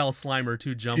you tell Slimer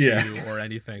to jump you or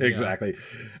anything? Exactly.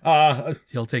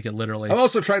 He'll take it literally. I'm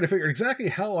also trying to figure exactly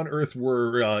how on earth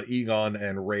were Egon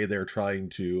and Ray there trying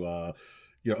to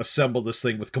assemble this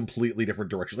thing with completely different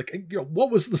directions. Like,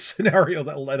 what was the scenario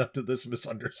that led up to this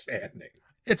misunderstanding?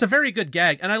 It's a very good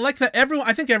gag, and I like that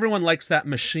I think everyone likes that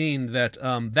machine that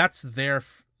that's there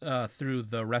through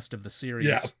the rest of the series.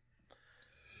 Yeah.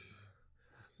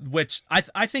 Which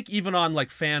I think even on like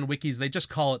fan wikis they just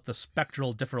call it the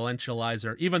spectral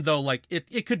differentializer, even though like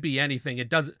it could be anything.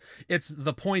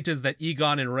 The point is that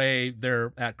Egon and Ray,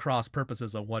 they're at cross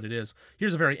purposes of what it is.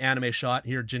 Here's a very anime shot.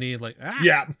 Here Janine like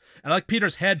yeah, and I like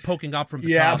Peter's head poking up from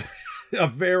the top. A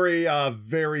very,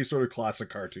 very sort of classic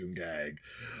cartoon gag.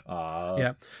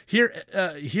 Here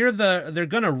they're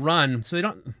gonna run, so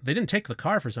they didn't take the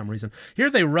car for some reason. Here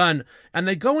they run and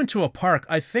they go into a park.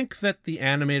 I think that the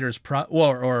animators,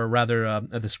 or rather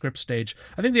at the script stage,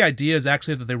 I think the idea is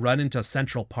actually that they run into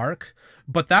Central Park,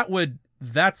 but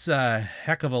that's a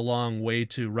heck of a long way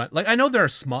to run. Like I know there are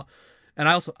small, and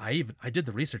I did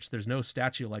the research. There's no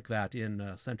statue like that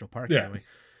in Central Park anyway,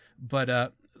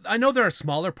 but. I know there are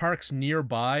smaller parks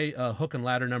nearby, Hook and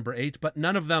Ladder number 8, but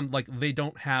none of them they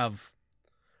don't have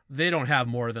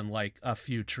more than like a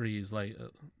few trees. Like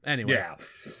anyway. Yeah.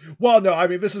 Well, no, I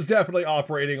mean this is definitely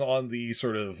operating on the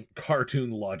sort of cartoon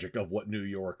logic of what New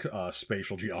York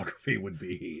spatial geography would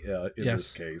be in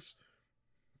this case.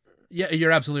 Yeah, you're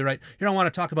absolutely right. Here I want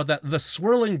to talk about that. The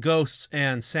swirling ghosts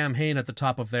and Sam Hain at the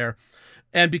top of there.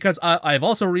 And because I've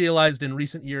also realized in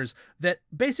recent years that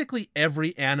basically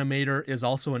every animator is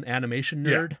also an animation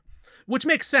nerd, which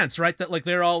makes sense, right? That like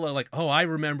they're all like, oh,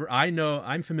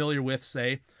 I'm familiar with,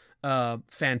 say,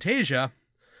 Fantasia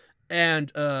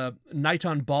and Night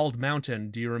on Bald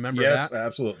Mountain. Do you remember that? Yes,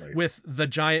 absolutely. With the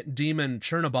giant demon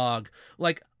Chernabog.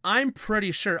 Like, I'm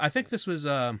pretty sure, I think this was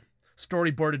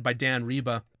storyboarded by Dan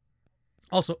Reba.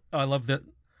 Also, I love that.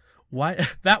 Why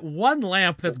that one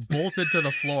lamp that's bolted to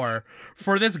the floor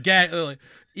for this gag?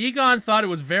 Egon thought it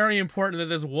was very important that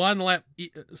this one lamp.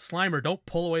 Slimer, don't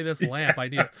pull away this lamp. I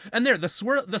need it. And there, the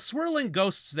swirling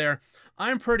ghosts there.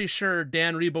 I'm pretty sure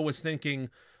Dan Reba was thinking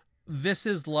this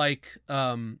is like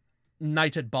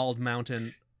Night at Bald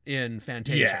Mountain in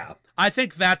Fantasia. Yeah, I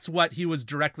think that's what he was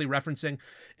directly referencing.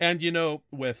 And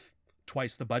with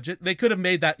twice the budget, they could have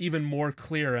made that even more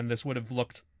clear, and this would have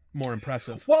looked more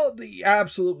impressive. Well,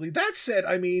 absolutely. That said,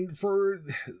 I mean,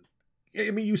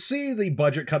 you see the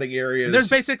budget cutting areas. There's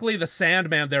basically the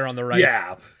Sandman there on the right.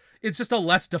 Yeah. It's just a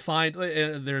less defined.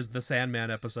 There's the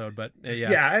Sandman episode, but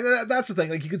yeah. Yeah, and that's the thing.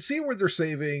 Like, you can see where they're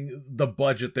saving the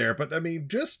budget there, but I mean,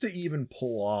 just to even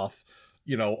pull off,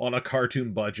 on a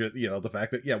cartoon budget, the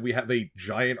fact that we have a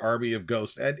giant army of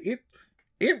ghosts, and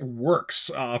it works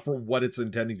for what it's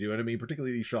intending to do. And I mean,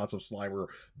 particularly these shots of Slimer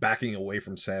backing away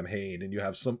from Sam Hain, and you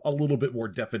have a little bit more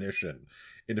definition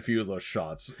in a few of those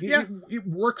shots. Yeah. It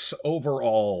works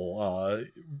overall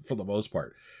for the most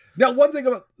part. Now, one thing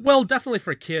about... Well, definitely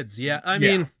for kids, yeah. I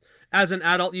mean, as an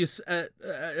adult,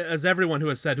 as everyone who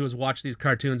has watched these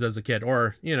cartoons as a kid,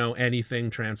 or, you know, anything,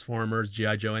 Transformers,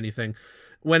 G.I. Joe, anything,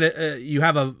 when you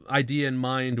have an idea in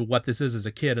mind what this is as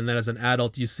a kid, and then as an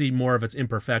adult, you see more of its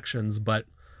imperfections, but,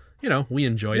 you know, we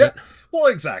enjoyed it. Well,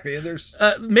 exactly. And there's...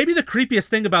 maybe the creepiest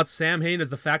thing about Sam Hain is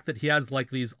the fact that he has, like,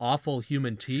 these awful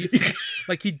human teeth.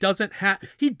 Like, he doesn't have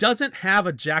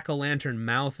a jack-o'-lantern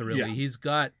mouth, really. Yeah.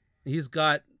 He's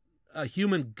got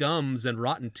human gums and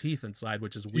rotten teeth inside,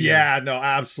 which is weird. Yeah, no,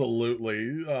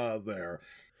 absolutely. There.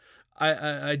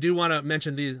 I do want to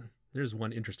mention these. There's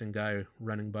one interesting guy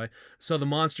running by. So the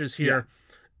monsters here,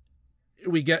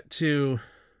 we get to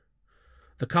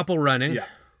the couple running. Yeah.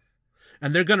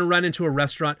 And they're going to run into a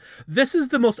restaurant. This is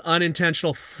the most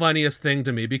unintentional, funniest thing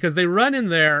to me, because they run in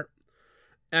there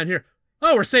and here,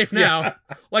 oh, we're safe now. Yeah.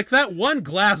 Like, that one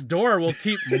glass door will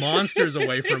keep monsters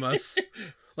away from us.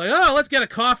 Like, oh, let's get a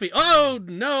coffee. Oh,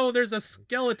 no, there's a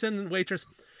skeleton waitress.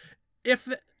 If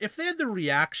they had the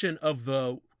reaction of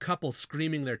the couple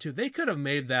screaming there, too, they could have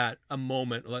made that a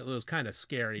moment. Like, it was kind of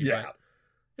scary. Yeah. But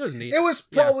it was neat. It was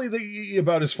probably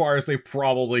about as far as they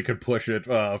probably could push it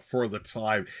for the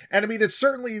time. And I mean, it's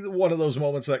certainly one of those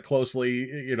moments that closely,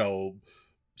 you know,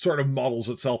 sort of models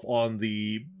itself on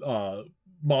the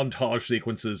montage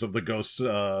sequences of the ghosts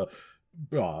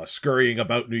scurrying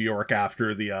about New York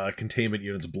after the containment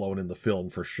unit's blown in the film,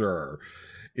 for sure,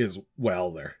 is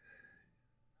well there.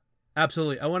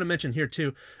 Absolutely. I want to mention here,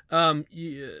 too,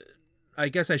 I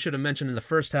guess I should have mentioned in the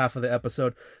first half of the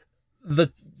episode,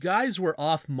 the guys were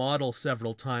off model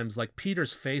several times. Like,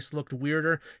 Peter's face looked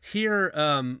weirder. Here,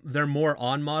 they're more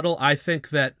on model. I think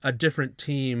that a different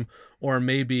team, or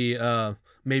maybe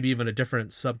even a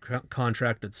different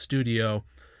subcontracted studio,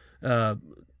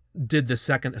 did the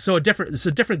second. So a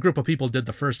different group of people did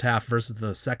the first half versus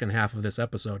the second half of this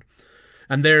episode.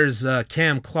 And there's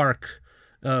Cam Clark,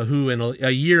 who in a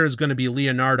year is going to be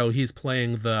Leonardo. He's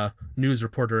playing the news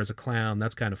reporter as a clown.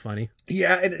 That's kind of funny.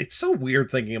 Yeah, and it's so weird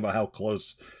thinking about how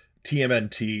close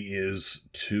TMNT is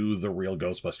to the real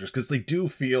Ghostbusters, because they do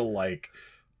feel like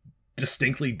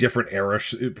distinctly different era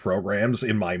programs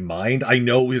in my mind. I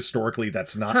know historically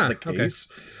that's not the case.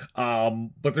 Okay.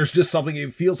 But there's just something,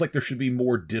 it feels like there should be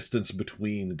more distance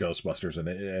between Ghostbusters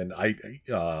and I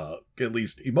at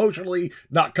least emotionally,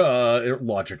 not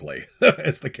logically,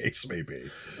 as the case may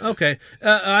be. Okay.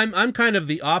 I'm kind of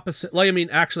the opposite. Like, I mean,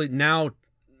 actually now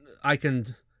I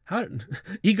can...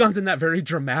 Egon's in that very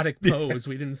dramatic pose.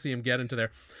 We didn't see him get into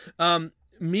there.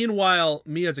 Meanwhile,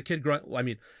 me as a kid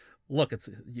look,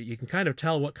 you can kind of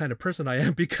tell what kind of person I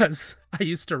am because I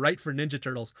used to write for Ninja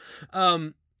Turtles.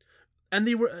 And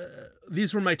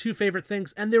these were my two favorite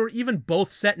things, and they were even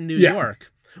both set in New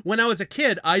York. When I was a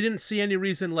kid, I didn't see any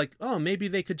reason like, oh, maybe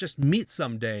they could just meet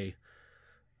someday.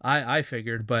 I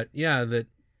figured, but yeah, that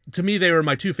to me they were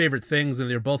my two favorite things, and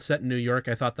they were both set in New York.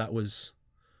 I thought that was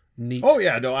neat. Oh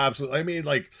yeah, no, absolutely. I mean,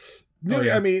 like,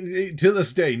 I mean, to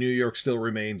this day, New York still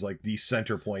remains like the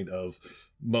center point of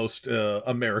most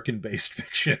American-based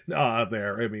fiction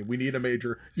there. I mean, we need a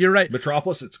major You're right.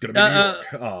 metropolis. It's going to be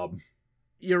New York.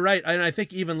 You're right. And I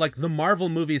think even like the Marvel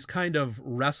movies kind of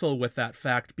wrestle with that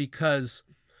fact because,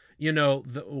 you know,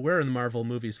 where are the Marvel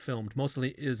movies filmed?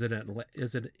 Mostly, it's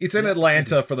in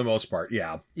Atlanta for the most part.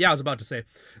 Yeah. Yeah, I was about to say.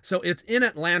 So it's in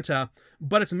Atlanta,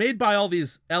 but it's made by all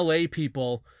these LA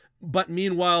people. But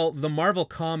meanwhile, the Marvel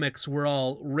comics were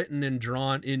all written and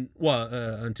drawn in,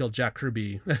 until Jack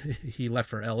Kirby, he left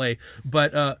for LA,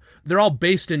 but they're all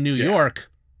based in New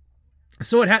York.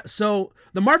 So so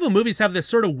the Marvel movies have this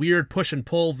sort of weird push and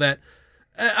pull that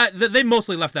they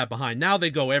mostly left that behind. Now they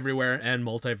go everywhere and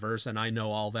multiverse, and I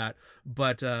know all that.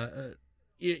 But,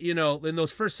 you know, in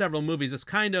those first several movies, it's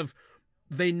kind of,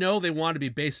 they know they want to be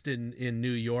based in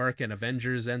New York, and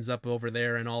Avengers ends up over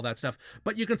there and all that stuff.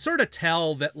 But you can sort of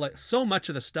tell that like so much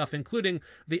of the stuff, including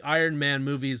the Iron Man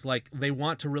movies, like they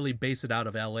want to really base it out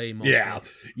of LA mostly.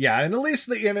 Yeah. And at least,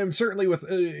 and certainly with,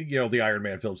 you know, the Iron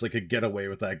Man films, they could get away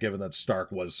with that given that Stark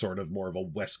was sort of more of a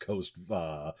West Coast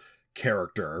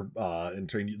character.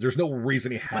 There's no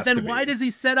reason he has to be. But then why does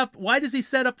he set up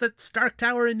the Stark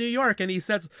Tower in New York? And he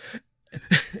says...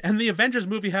 And the Avengers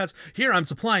movie has, here I'm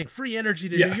supplying free energy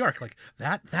to New York. Like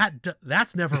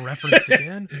that's never referenced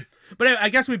again. But I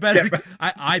guess we better,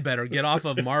 I better get off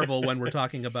of Marvel when we're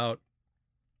talking about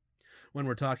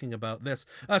this.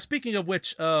 Speaking of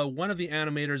which, one of the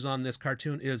animators on this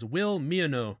cartoon is Will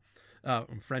Miano.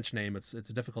 French name. It's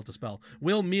difficult to spell.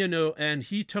 Will Miano, and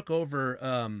he took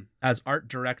over as art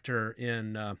director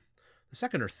in the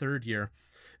second or third year,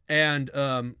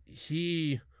 and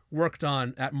he worked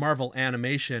at Marvel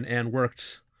Animation and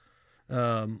worked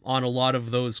on a lot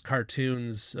of those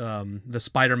cartoons, the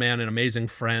Spider-Man and Amazing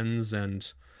Friends,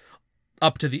 and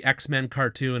up to the X-Men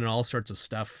cartoon and all sorts of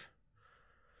stuff.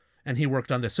 And he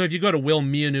worked on this. So if you go to Will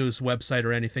Mianu's website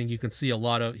or anything, you can see a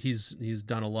lot of he's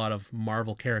done a lot of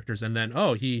Marvel characters. And then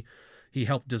he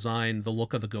helped design the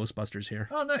look of the Ghostbusters here.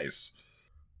 Oh, nice.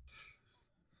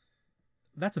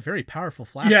 That's a very powerful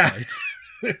flashlight.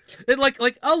 Yeah. It like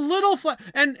a little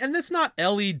and it's not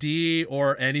LED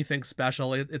or anything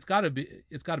special. It's got to be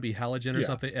halogen or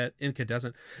something,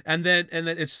 incandescent. And then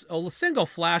it's a single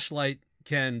flashlight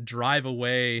can drive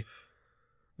away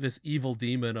this evil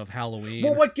demon of Halloween.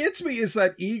 Well, what gets me is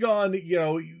that Egon,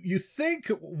 you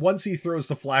think once he throws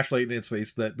the flashlight in its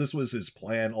face that this was his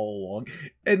plan all along,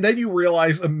 and then you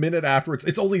realize a minute afterwards,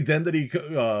 it's only then that he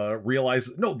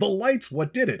realizes, no, the light's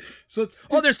what did it. So it's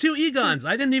there's two Egons.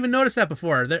 I didn't even notice that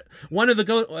before. One of the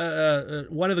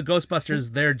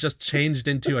Ghostbusters there just changed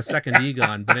into a second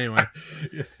Egon. But anyway,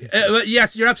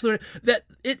 yes, you're absolutely right. That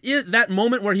it is that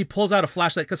moment where he pulls out a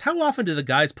flashlight. Because how often do the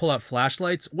guys pull out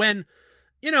flashlights when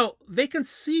they can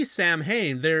see Sam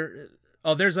Hain?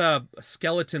 There's a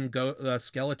skeleton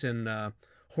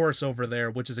horse over there,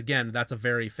 which is, again, that's a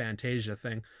very Fantasia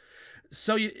thing.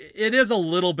 So it is a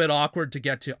little bit awkward to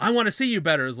get to. I want to see you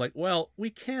better. It's like, well,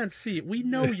 we can't see. We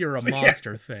know you're a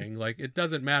monster thing. Like, it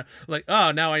doesn't matter. Like,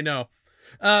 oh, now I know.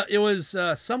 It was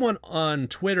someone on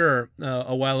Twitter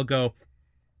a while ago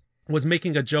was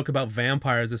making a joke about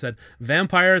vampires. They said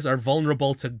vampires are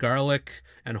vulnerable to garlic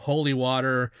and holy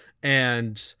water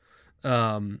and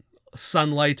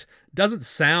sunlight. Doesn't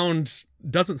sound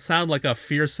like a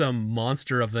fearsome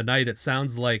monster of the night. It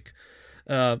sounds like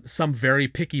some very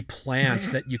picky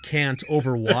plant that you can't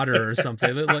overwater or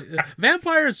something. Like,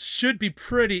 vampires should be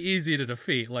pretty easy to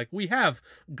defeat. Like, we have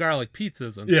garlic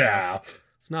pizzas and stuff.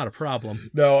 It's not a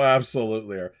problem. No,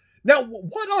 absolutely. Now,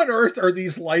 what on earth are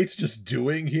these lights just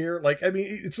doing here? Like, I mean,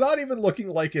 it's not even looking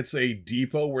like it's a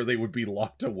depot where they would be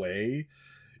locked away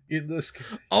in this.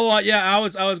 Oh, yeah, I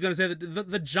was going to say that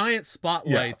the giant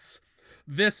spotlights. Yeah.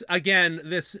 This, again,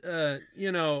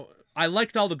 I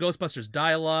liked all the Ghostbusters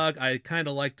dialogue. I kind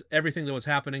of liked everything that was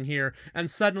happening here.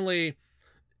 And suddenly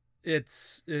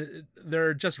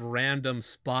they're just random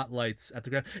spotlights at the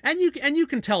ground. And you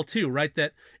can tell too, right,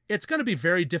 that it's going to be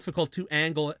very difficult to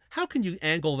angle. How can you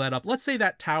angle that up? Let's say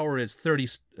that tower is 30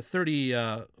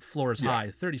 floors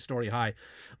high, 30-story high.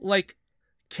 Like,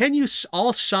 can you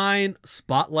all shine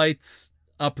spotlights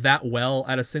up that well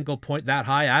at a single point that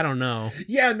high? I don't know.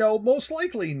 Yeah, no, most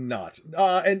likely not.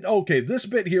 And okay, this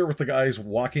bit here with the guys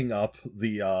walking up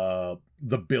the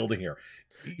building here.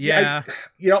 Yeah,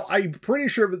 I'm pretty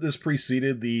sure that this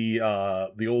preceded the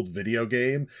old video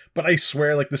game, but I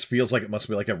swear, like, this feels like it must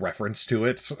be like a reference to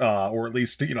it, or at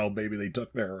least maybe they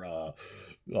took their a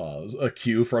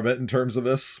cue from it in terms of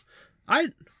this.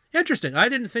 Interesting. I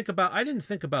didn't think about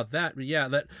that. But yeah,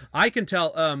 that I can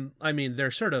tell. I mean, they're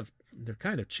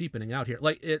kind of cheapening out here.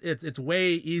 Like it's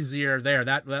way easier there.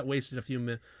 That wasted a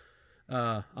few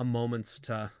moments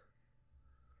to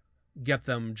get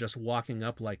them just walking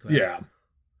up like that.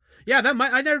 Yeah, that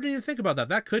might. I never even think about that.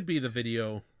 That could be the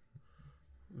video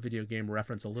game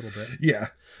reference a little bit. Yeah.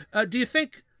 Do you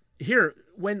think here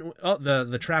when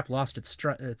the trap lost its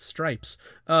stripes?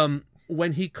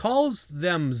 When he calls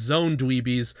them zone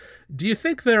dweebies, do you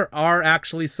think there are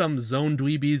actually some zone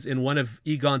dweebies in one of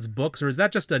Egon's books, or is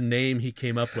that just a name he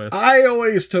came up with? I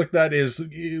always took that as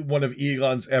one of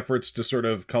Egon's efforts to sort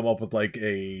of come up with like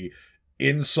a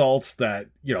insult that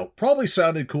probably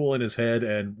sounded cool in his head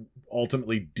and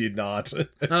ultimately did not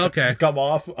come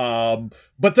off.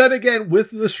 But then again, with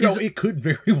the show, it could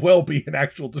very well be an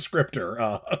actual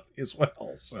descriptor as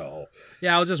well. So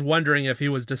yeah, I was just wondering if he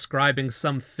was describing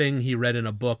something he read in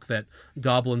a book that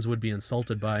goblins would be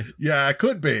insulted by. Yeah, it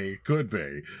could be.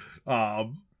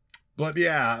 But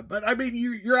yeah, but I mean,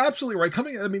 you're absolutely right.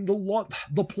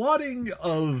 The plotting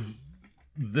of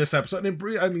this episode,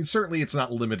 and I mean, certainly it's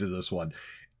not limited to this one.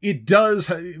 It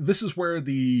does. This is where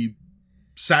the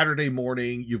Saturday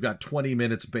morning, you've got 20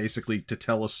 minutes basically to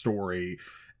tell a story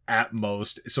at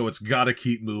most, so it's got to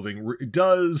keep moving. It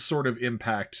does sort of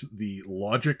impact the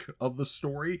logic of the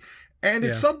story, and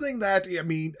it's something that, I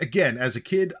mean, again, as a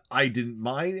kid, I didn't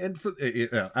mind, and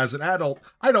as an adult,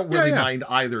 I don't really mind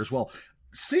either as well.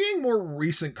 Seeing more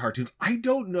recent cartoons, I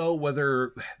don't know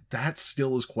whether that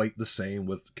still is quite the same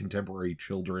with contemporary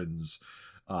children's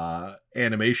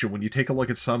animation. When you take a look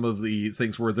at some of the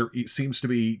things where there seems to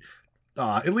be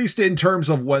At least in terms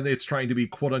of when it's trying to be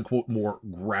quote unquote more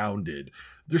grounded.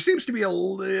 There seems to be a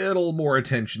little more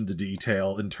attention to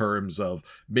detail in terms of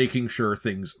making sure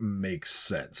things make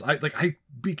sense. I'd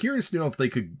be curious to know if they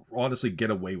could honestly get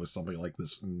away with something like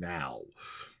this now.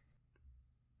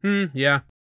 Yeah.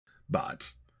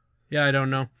 But yeah, I don't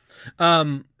know.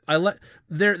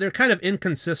 They're kind of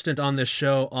inconsistent on this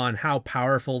show on how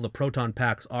powerful the proton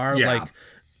packs are. Yeah.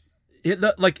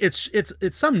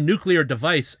 It's some nuclear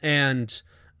device, and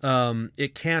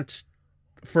it can't,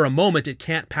 for a moment, it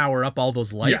can't power up all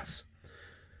those lights. Yeah.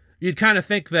 You'd kind of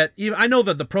think that, I know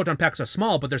that the proton packs are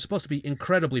small, but they're supposed to be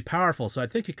incredibly powerful, so I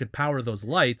think it could power those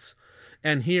lights.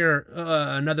 And here,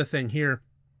 another thing here,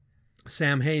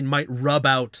 Sam Hain might rub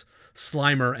out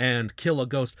Slimer and kill a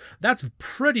ghost. That's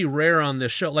pretty rare on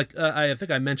this show. I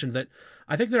think I mentioned that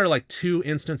I think there are 2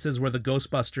 instances where the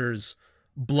Ghostbusters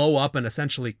blow up and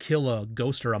essentially kill a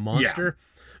ghost or a monster.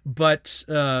 Yeah. But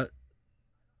I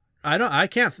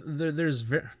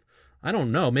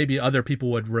don't know. Maybe other people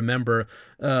would remember.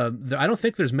 I don't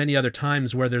think there's many other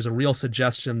times where there's a real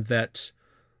suggestion that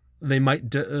they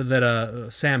might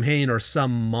Sam Hain or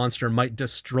some monster might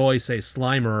destroy, say,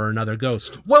 Slimer or another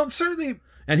ghost. Well, certainly.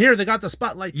 And here they got the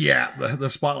spotlights. Yeah, the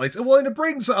spotlights. Well, and it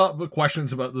brings up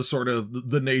questions about the sort of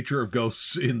the nature of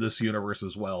ghosts in this universe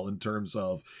as well, in terms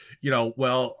of,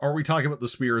 are we talking about the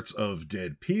spirits of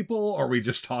dead people? Are we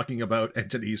just talking about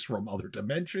entities from other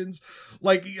dimensions?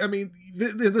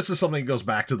 This is something that goes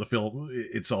back to the film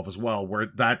itself as well, where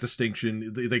that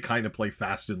distinction, they kind of play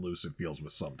fast and loose, it feels,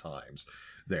 with sometimes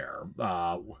there.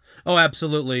 Oh,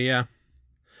 absolutely, yeah.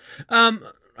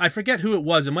 I forget who it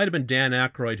was. It might have been Dan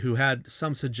Aykroyd who had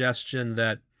some suggestion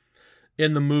that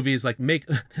in the movies, make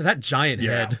that giant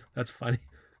head. That's funny.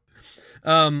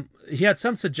 He had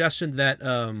some suggestion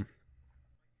that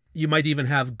you might even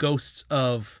have ghosts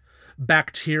of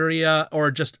bacteria or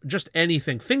just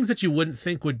anything, things that you wouldn't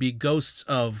think would be ghosts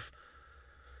of.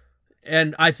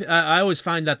 And I always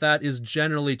find that is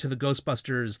generally to the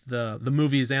Ghostbusters, the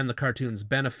movies and the cartoons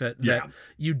benefit, that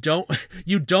you don't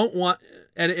want,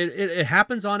 and it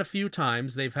happens on a few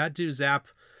times. They've had to zap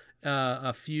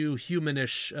a few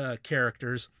humanish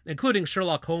characters, including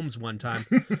Sherlock Holmes one time,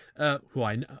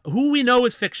 who we know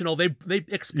is fictional. They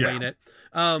explain it,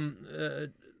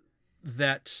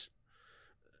 that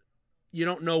you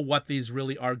don't know what these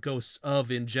really are ghosts of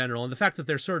in general. And the fact that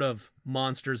they're sort of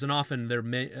monsters, and often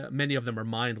many of them are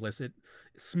mindless, it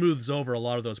smooths over a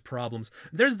lot of those problems.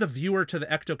 There's the viewer to the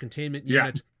ecto-containment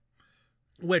unit,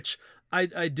 which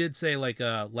I did say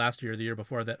last year or the year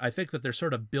before that I think that they're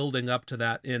sort of building up to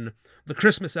that in the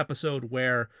Christmas episode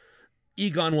where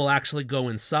Egon will actually go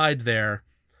inside there.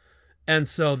 And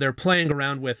so they're playing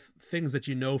around with things that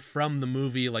from the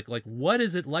movie, like what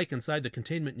is it like inside the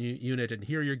containment unit? And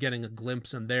here you're getting a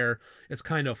glimpse, and there it's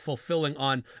kind of fulfilling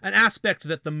on an aspect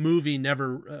that the movie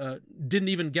never didn't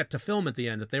even get to film at the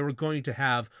end, that they were going to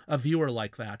have a viewer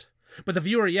like that. But the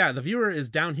viewer is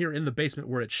down here in the basement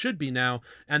where it should be now,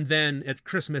 and then at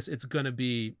Christmas it's going to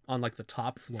be on the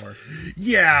top floor.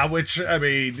 Yeah, which,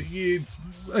 it's,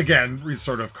 again,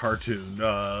 sort of cartoon.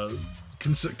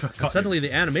 Suddenly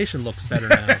the animation looks better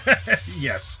now.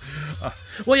 Yes.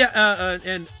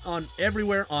 And on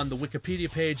everywhere, on the Wikipedia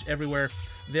page, everywhere,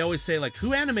 they always say,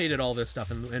 who animated all this stuff?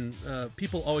 And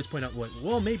people always point out,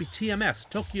 maybe TMS,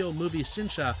 Tokyo Movie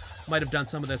Shinsha, might have done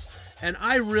some of this. And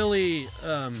I really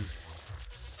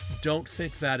don't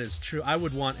think that is true. I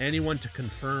would want anyone to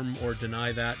confirm or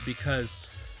deny that, because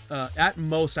at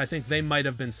most, I think they might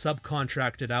have been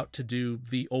subcontracted out to do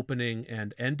the opening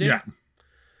and ending. Yeah.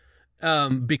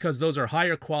 Because those are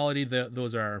higher quality.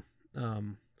 Those are,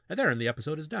 there, and the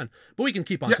episode is done. But we can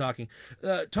keep on talking.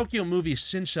 Tokyo Movie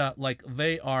Shinsha,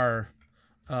 they are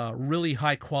really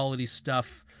high quality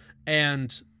stuff,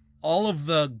 and all of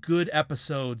the good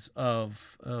episodes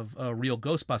of Real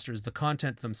Ghostbusters, the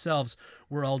content themselves,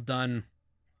 were all done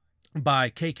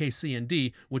by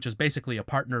KKC&D, which is basically a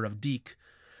partner of DiC.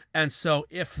 And so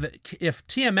if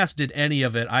TMS did any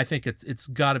of it, I think it's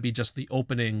got to be just the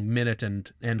opening minute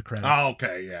and end credits. Oh,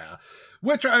 okay, yeah.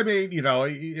 Which,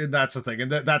 and that's the thing.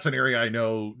 And that's an area I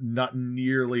know not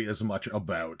nearly as much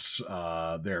about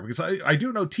there. Because I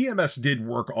do know TMS did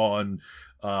work on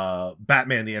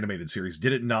Batman the Animated Series.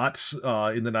 Did it not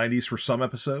in the 90s for some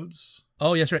episodes?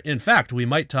 Oh, yes, right. In fact, we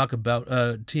might talk about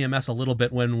TMS a little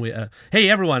bit when we... hey,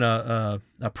 everyone, a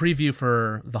preview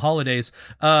for the holidays.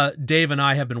 Dave and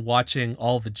I have been watching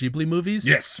all the Ghibli movies.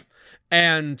 Yes.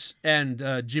 And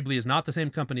Ghibli is not the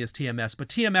same company as TMS, but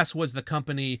TMS was the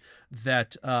company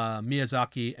that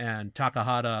Miyazaki and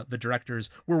Takahata, the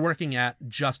directors, were working at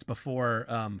just before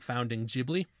founding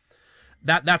Ghibli.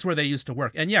 That's where they used to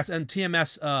work. And yes, and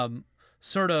TMS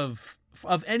sort of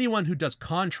anyone who does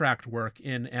contract work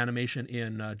in animation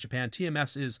in Japan,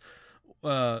 TMS is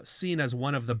seen as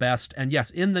one of the best. And yes,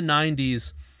 in the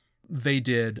 90s, they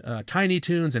did Tiny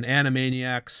Toons and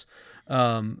Animaniacs.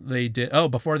 They did,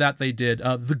 before that, they did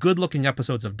the good-looking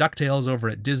episodes of DuckTales over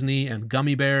at Disney and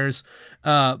Gummy Bears,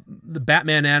 the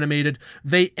Batman animated.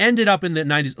 They ended up in the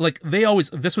 90s, like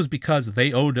this was because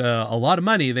they owed a lot of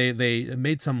money. They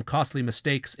made some costly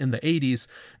mistakes in the 80s,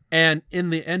 and in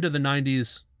the end of the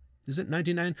 90s, is it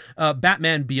 99?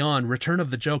 Batman Beyond, Return of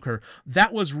the Joker.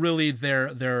 That was really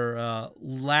their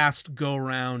last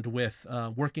go-round with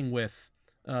working with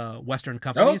Western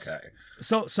companies. Okay.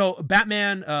 So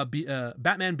Batman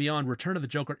Batman Beyond, Return of the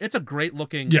Joker. It's a great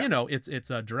looking, it's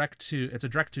a direct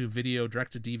to video,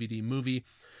 direct to DVD movie,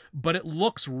 but it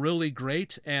looks really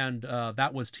great. And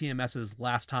that was TMS's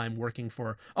last time working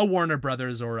for a Warner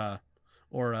Brothers or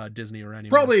a Disney or anyone.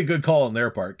 Probably a good call on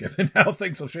their part, given how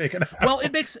things have shaken out. Well,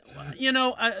 it makes,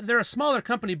 they're a smaller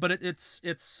company, but it's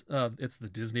the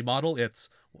Disney model.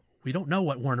 We don't know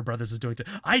what Warner Brothers is doing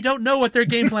I don't know what their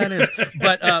game plan is,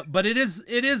 but it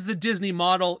is the Disney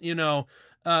model.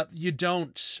 You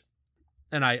don't,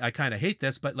 and I kind of hate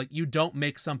this, but like, you don't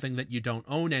make something that you don't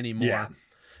own anymore. Yeah.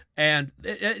 And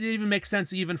it even makes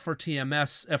sense even for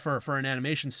TMS, for an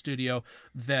animation studio,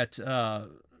 that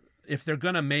if they're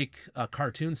going to make a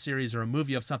cartoon series or a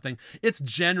movie of something, it's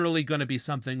generally going to be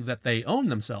something that they own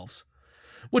themselves.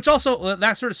 Which also,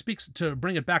 that sort of speaks to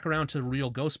bring it back around to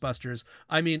Real Ghostbusters.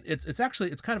 I mean, it's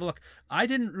kind of a look. I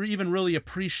didn't even really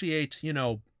appreciate,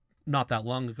 not that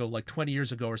long ago, like 20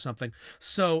 years ago or something.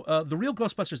 So the Real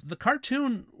Ghostbusters, the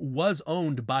cartoon was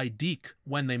owned by DiC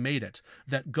when they made it.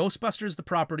 That Ghostbusters, the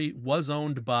property, was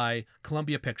owned by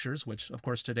Columbia Pictures, which of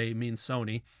course today means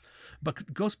Sony.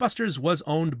 But Ghostbusters was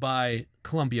owned by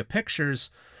Columbia Pictures,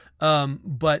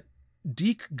 but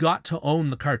DiC got to own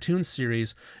the cartoon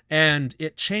series, and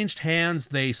it changed hands.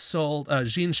 They sold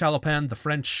Jean Chalopin, the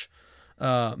French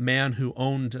man who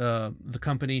owned the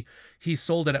company. He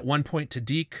sold it at one point to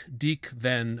DiC. DiC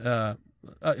then,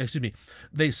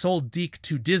 they sold DiC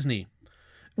to Disney,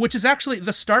 which is actually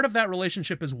the start of that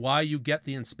relationship, is why you get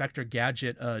the Inspector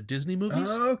Gadget Disney movies.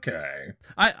 Okay.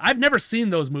 I've never seen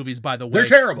those movies, by the way. They're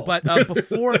terrible. But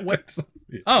before...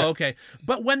 Oh, okay.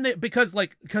 But because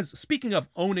speaking of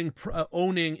owning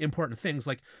important things,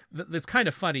 like it's kind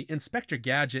of funny. Inspector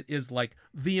Gadget is like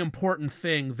the important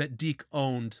thing that DiC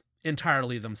owned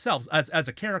entirely themselves as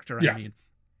a character. I mean,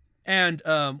 and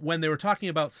when they were talking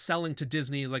about selling to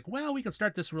Disney, like, well, we can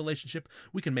start this relationship,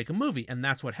 we can make a movie, and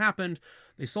that's what happened.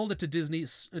 They sold it to Disney.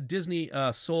 Disney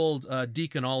sold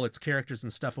DiC and all its characters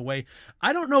and stuff away.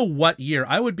 I don't know what year.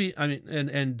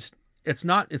 And it's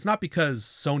not because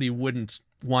Sony wouldn't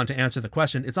want to answer the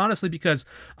question. It's honestly because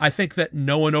I think that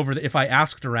no one if I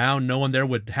asked around, no one there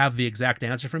would have the exact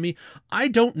answer for me. I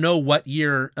don't know what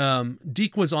year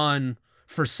DiC was on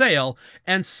for sale,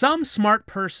 and some smart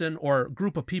person or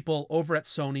group of people over at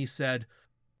Sony said,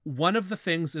 one of the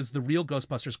things is the Real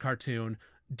Ghostbusters cartoon.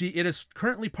 It is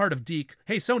currently part of DiC.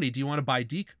 Hey, Sony, do you want to buy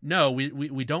DiC? No,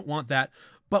 we don't want that,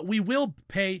 but we will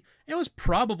pay. It was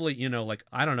probably, like,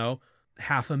 I don't know,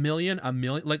 $500,000, $1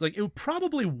 million. Like it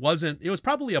probably wasn't. It was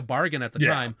probably a bargain at the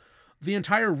time. The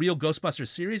entire Real Ghostbusters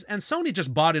series, and Sony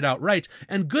just bought it outright,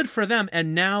 and good for them.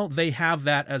 And now they have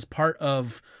that as part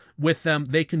of with them.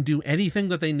 They can do anything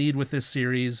that they need with this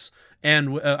series.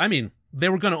 And they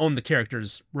were going to own the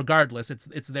characters regardless.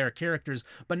 It's their characters.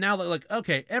 But now they're like,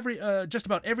 okay, just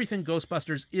about everything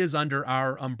Ghostbusters is under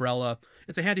our umbrella.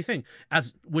 It's a handy thing,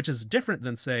 which is different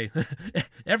than, say,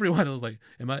 everyone is like,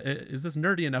 is this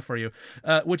nerdy enough for you?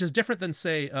 Which is different than,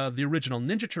 say, the original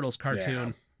Ninja Turtles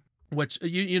cartoon. Which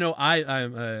me,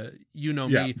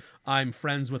 I'm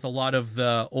friends with a lot of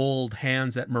the old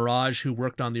hands at Mirage who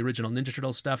worked on the original Ninja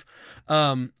Turtles stuff.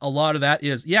 A lot of that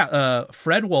is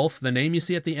Fred Wolf, the name you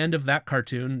see at the end of that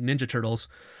cartoon, Ninja Turtles.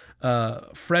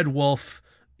 Fred Wolf,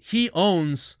 he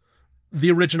owns the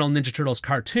original Ninja Turtles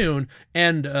cartoon,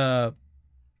 and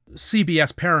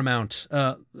CBS, Paramount,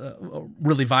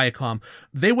 really Viacom,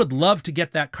 they would love to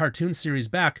get that cartoon series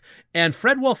back. And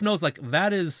Fred Wolf knows, like,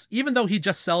 that is, even though he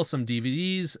just sells some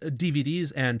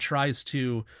DVDs and tries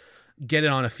to get it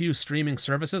on a few streaming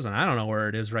services, and I don't know where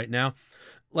it is right now,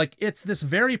 like, it's this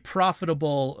very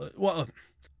profitable, well,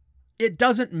 it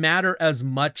doesn't matter as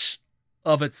much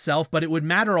of itself, but it would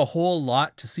matter a whole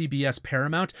lot to CBS,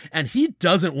 Paramount, and he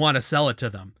doesn't want to sell it to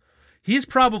them. He's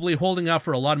probably holding out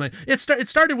for a lot of money. It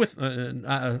started with,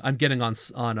 I'm getting on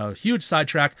a huge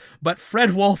sidetrack, but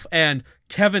Fred Wolf and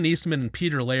Kevin Eastman and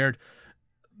Peter Laird,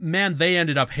 man, they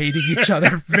ended up hating each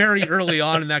other very early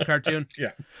on in that cartoon.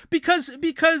 Yeah. Because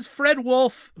Fred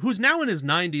Wolf, who's now in his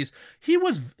 90s, he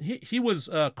was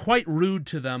quite rude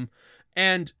to them.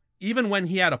 And even when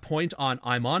he had a point on,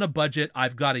 I'm on a budget,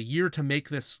 I've got a year to make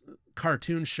this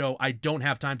cartoon show, I don't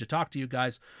have time to talk to you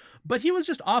guys. But he was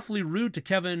just awfully rude to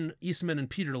Kevin Eastman and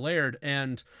Peter Laird.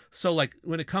 And so, like,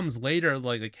 when it comes later,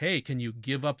 like, hey, can you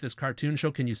give up this cartoon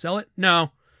show? Can you sell it?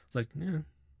 No. It's like,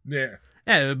 Yeah.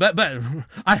 Yeah, but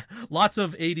I lots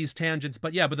of 80s tangents,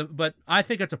 but yeah, but I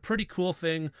think it's a pretty cool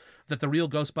thing that the Real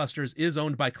Ghostbusters is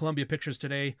owned by Columbia Pictures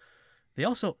today. They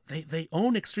also they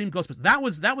own Extreme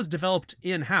Ghostbusters. That was developed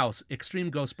in-house,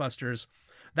 Extreme Ghostbusters.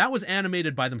 That was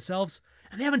animated by themselves,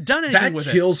 and they haven't done anything with it.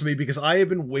 That kills me because I have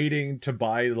been waiting to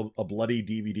buy a bloody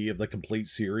DVD of the complete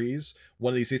series.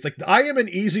 One of these days, like, I am an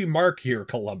easy mark here,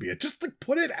 Columbia. Just like,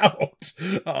 put it out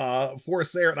for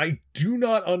us there. And I do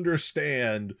not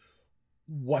understand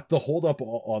what the holdup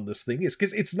on this thing is,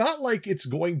 because it's not like it's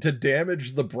going to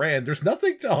damage the brand. There's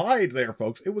nothing to hide there,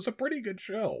 folks. It was a pretty good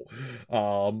show,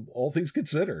 all things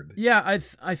considered. Yeah,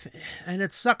 and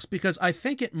it sucks because I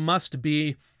think it must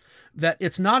be that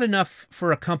it's not enough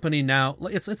for a company now.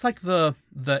 It's like the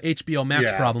HBO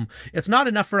Max problem. It's not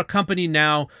enough for a company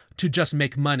now to just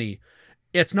make money.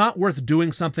 It's not worth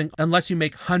doing something unless you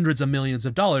make hundreds of millions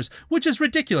of dollars, which is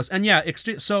ridiculous. And yeah,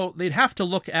 so they'd have to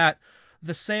look at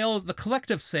the sales, the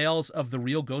collective sales of the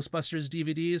Real Ghostbusters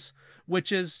DVDs,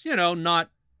 which is, not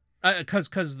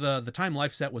because the Time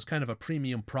Life set was kind of a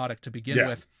premium product to begin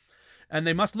with. And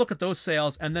they must look at those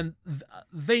sales, and then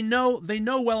they know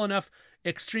well enough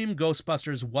Extreme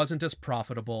Ghostbusters wasn't as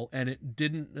profitable, and it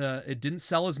didn't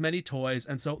sell as many toys,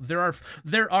 and so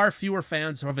there are fewer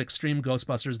fans of Extreme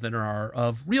Ghostbusters than there are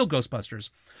of Real Ghostbusters.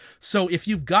 So if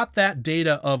you've got that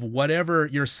data of whatever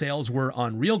your sales were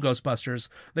on Real Ghostbusters,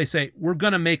 they say we're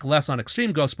gonna make less on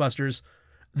Extreme Ghostbusters.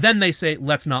 Then they say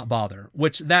let's not bother.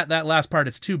 Which that last part,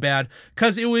 it's too bad,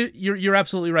 because you're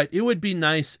absolutely right. It would be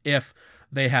nice if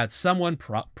they had someone,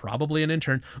 probably an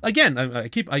intern. Again, I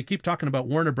keep talking about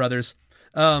Warner Brothers.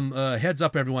 Heads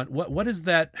up, everyone. What is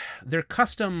that? Their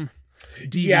custom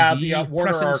DVD the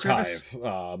Warner pressing Archive.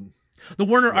 service? The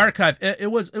Warner Archive.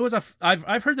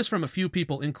 I've heard this from a few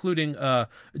people, including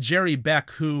Jerry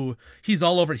Beck, who he's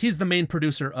all over. He's the main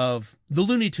producer of the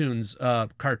Looney Tunes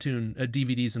cartoon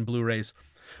DVDs and Blu-rays.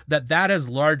 That has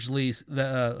largely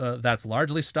that's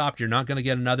largely stopped. You're not going to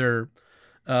get another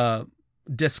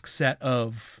disc set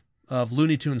of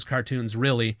Looney Tunes cartoons,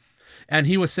 really. And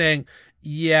he was saying,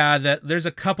 yeah, that there's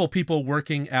a couple people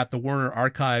working at the Warner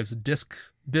Archives disc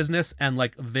business, and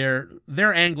like they're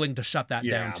angling to shut that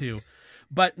down too.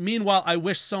 But meanwhile, I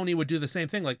wish Sony would do the same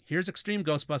thing. Like, here's Extreme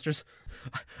Ghostbusters.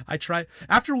 I tried,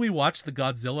 after we watched the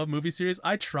Godzilla movie series,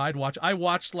 I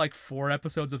watched like 4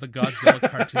 episodes of the Godzilla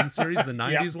cartoon series, the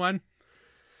 90s one.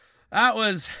 That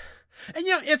was, and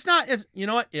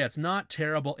it's not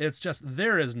terrible. It's just,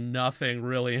 there is nothing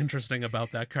really interesting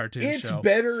about that cartoon show. It's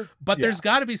better. But there's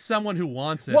got to be someone who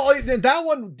wants it. Well, then that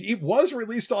one, it was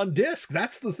released on disc.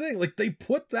 That's the thing. Like, they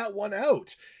put that one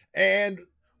out, and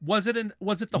was it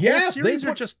the whole series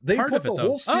or just they part put of it, the though?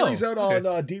 whole series out on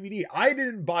DVD. I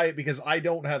didn't buy it because I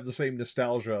don't have the same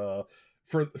nostalgia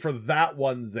for that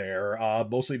one there,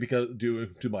 mostly because due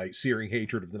to my searing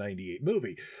hatred of the 98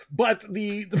 movie. But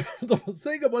the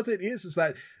thing about it is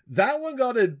that one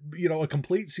got a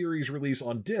complete series release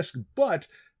on disc, but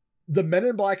the Men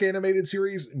in Black animated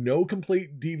series, no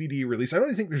complete DVD release. I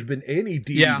don't think there's been any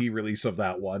DVD release of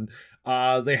that one.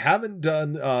 They haven't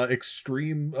done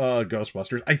Extreme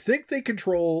Ghostbusters. I think they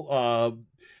control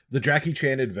the Jackie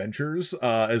Chan Adventures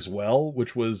as well,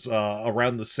 which was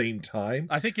around the same time.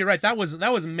 I think you're right. That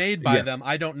was made by them.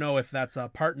 I don't know if that's a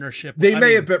partnership. They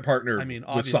may have been partnered with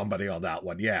obviously somebody on that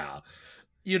one. Yeah.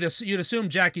 You'd assume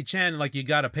Jackie Chan, like, you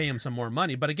got to pay him some more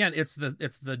money. But again, it's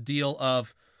the deal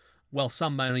of, well,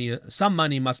 some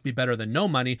money must be better than no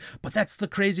money. But that's the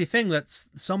crazy thing, that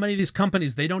so many of these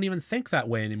companies, they don't even think that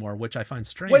way anymore, which I find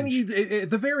strange. When at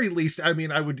the very least, I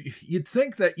mean, you'd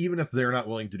think that even if they're not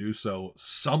willing to do so,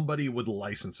 somebody would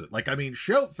license it. Like, I mean,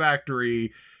 Shout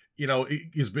Factory,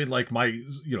 it has been like my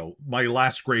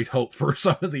last great hope for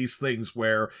some of these things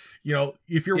where,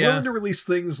 if you're willing to release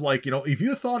things like, if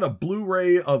you thought a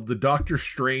Blu-ray of the Doctor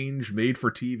Strange made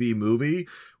for TV movie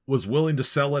was willing to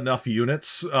sell enough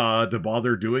units to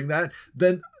bother doing that,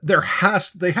 then they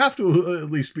have to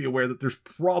at least be aware that there's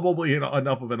probably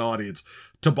enough of an audience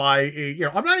to buy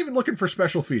I'm not even looking for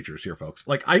special features here, folks.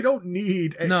 Like, I don't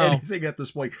need anything at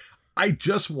this point. I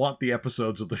just want the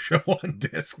episodes of the show on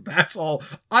disc. That's all.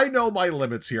 I know my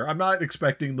limits here. I'm not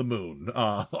expecting the moon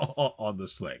on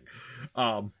this thing.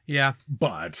 Yeah.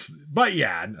 But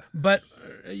yeah. But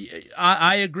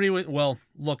I agree with, well,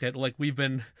 look at, like, we've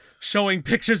been showing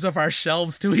pictures of our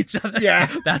shelves to each other. Yeah.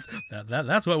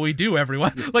 That's what we do,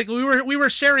 everyone. Like, we were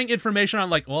sharing information on,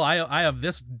 like, well, I have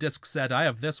this disc set, I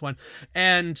have this one,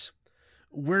 and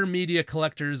we're media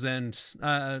collectors, and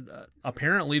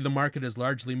apparently the market has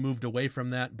largely moved away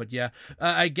from that. But yeah,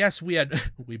 I guess we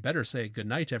better say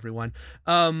goodnight, everyone,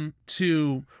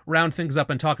 to round things up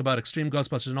and talk about Extreme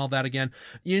Ghostbusters and all that again.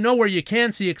 You know where you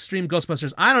can see Extreme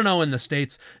Ghostbusters, I don't know, in the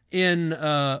States,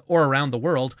 or around the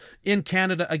world. In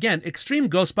Canada, again, Extreme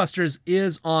Ghostbusters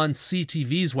is on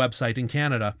CTV's website in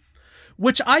Canada,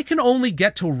 which I can only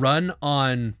get to run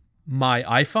on my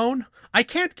iPhone. I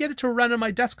can't get it to run on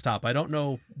my desktop. I don't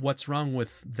know what's wrong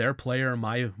with their player,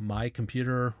 my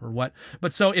computer, or what.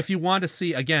 But so if you want to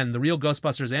see, again, the Real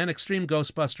Ghostbusters and Extreme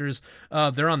Ghostbusters,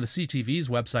 they're on the CTV's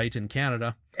website in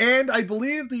Canada. And I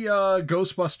believe the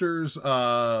Ghostbusters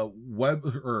web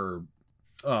or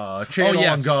channel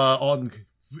on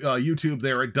YouTube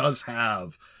there, it does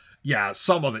have... Yeah,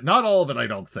 some of it. Not all of it, I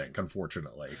don't think,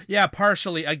 unfortunately. Yeah,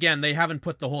 partially. Again, they haven't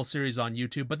put the whole series on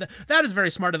YouTube, but that is very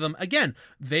smart of them. Again,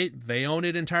 they own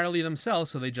it entirely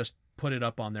themselves, so they just put it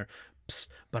up on there.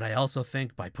 But I also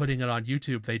think by putting it on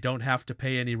YouTube, they don't have to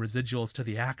pay any residuals to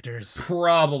the actors.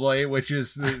 Probably, which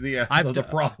is the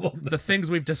problem. The things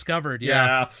we've discovered,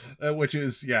 which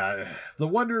is, the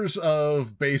wonders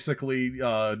of basically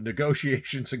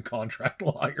negotiations and contract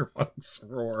law here, folks,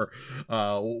 for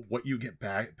what you get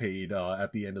paid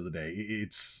at the end of the day.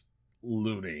 It's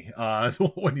loony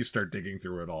when you start digging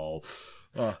through it all.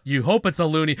 You hope it's a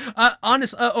loony.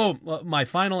 My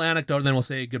final anecdote, and then we'll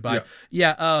say goodbye.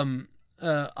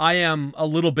 I am a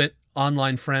little bit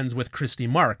online friends with Christy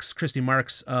Marks. Christy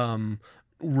Marks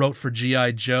wrote for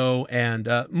G.I. Joe, and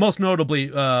most notably,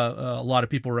 a lot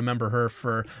of people remember her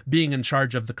for being in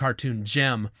charge of the cartoon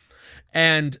Jem.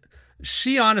 And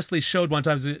she honestly showed one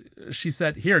time, she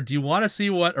said, "Here, do you want to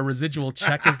see what a residual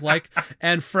check is like?"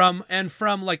 and from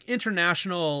like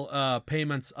international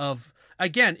payments of...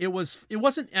 Again, it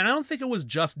wasn't, and I don't think it was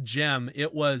just Jem.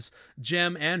 It was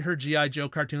Jem and her G.I. Joe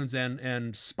cartoons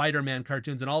and Spider-Man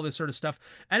cartoons and all this sort of stuff.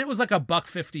 And it was like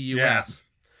 $1.50 US.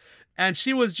 Yeah. And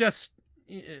she was just,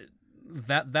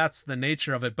 that's the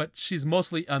nature of it. But she's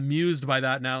mostly amused by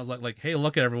that now. It's like, hey,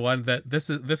 look at everyone, that this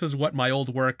is what my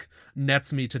old work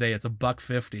nets me today. It's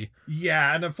 $1.50.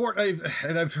 Yeah, and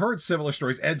I've heard similar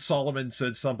stories. Ed Solomon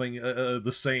said something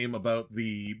the same about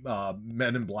the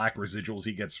Men in Black residuals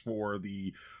he gets for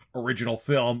the original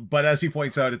film. But as he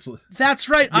points out, that's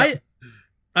right. Yeah.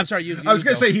 I'm sorry, I was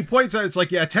going to say, he points out, it's like,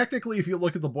 yeah, technically, if you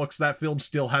look at the books, that film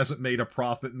still hasn't made a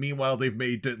profit. Meanwhile, they've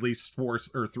made at least 4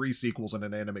 or 3 sequels in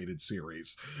an animated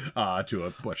series to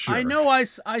it. But sure. I know, I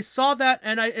saw that,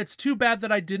 and it's too bad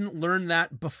that I didn't learn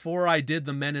that before I did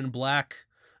the Men in Black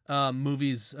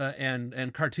movies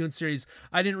and cartoon series.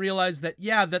 I didn't realize that,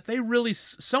 that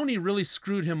Sony really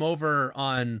screwed him over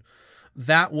on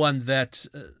that one, that...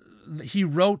 he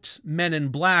wrote Men in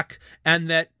Black, and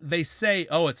that they say,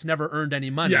 oh, it's never earned any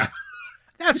money. Yeah.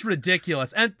 That's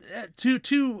ridiculous. And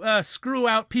to screw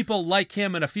out people like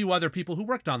him and a few other people who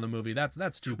worked on the movie,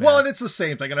 that's too bad. Well, and it's the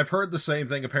same thing, and I've heard the same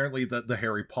thing. Apparently, that the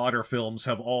Harry Potter films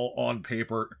have all, on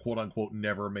paper, quote unquote,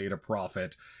 never made a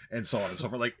profit, and so on and so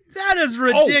forth. Like, that is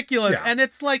ridiculous. Oh, yeah. And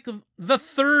it's like the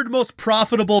 3rd most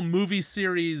profitable movie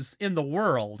series in the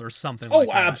world, or something. Oh, like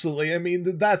that. Absolutely. I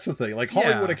mean, that's the thing. Like,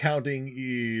 Hollywood accounting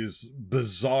is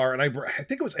bizarre, and I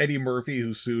think it was Eddie Murphy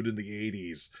who sued in the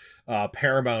 80s.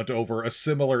 Paramount over a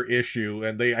similar issue,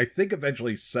 and they, I think,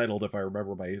 eventually settled, if I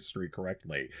remember my history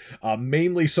correctly,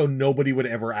 mainly so nobody would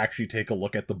ever actually take a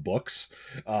look at the books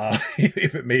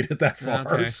if it made it that far.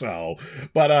 Okay. So,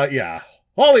 but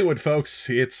Hollywood, folks,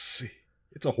 it's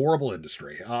a horrible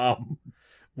industry.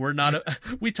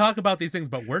 We talk about these things,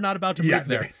 but we're not about to move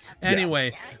there.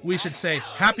 Anyway, we should say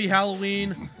happy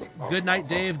Halloween. Good night,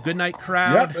 Dave. Good night,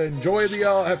 crowd. Yep. Enjoy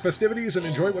the festivities and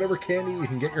enjoy whatever candy you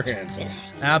can get your hands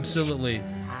on. Absolutely.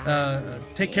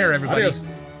 Take care, everybody. Adios.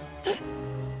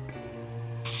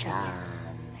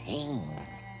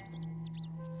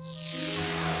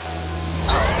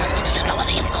 So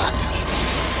nobody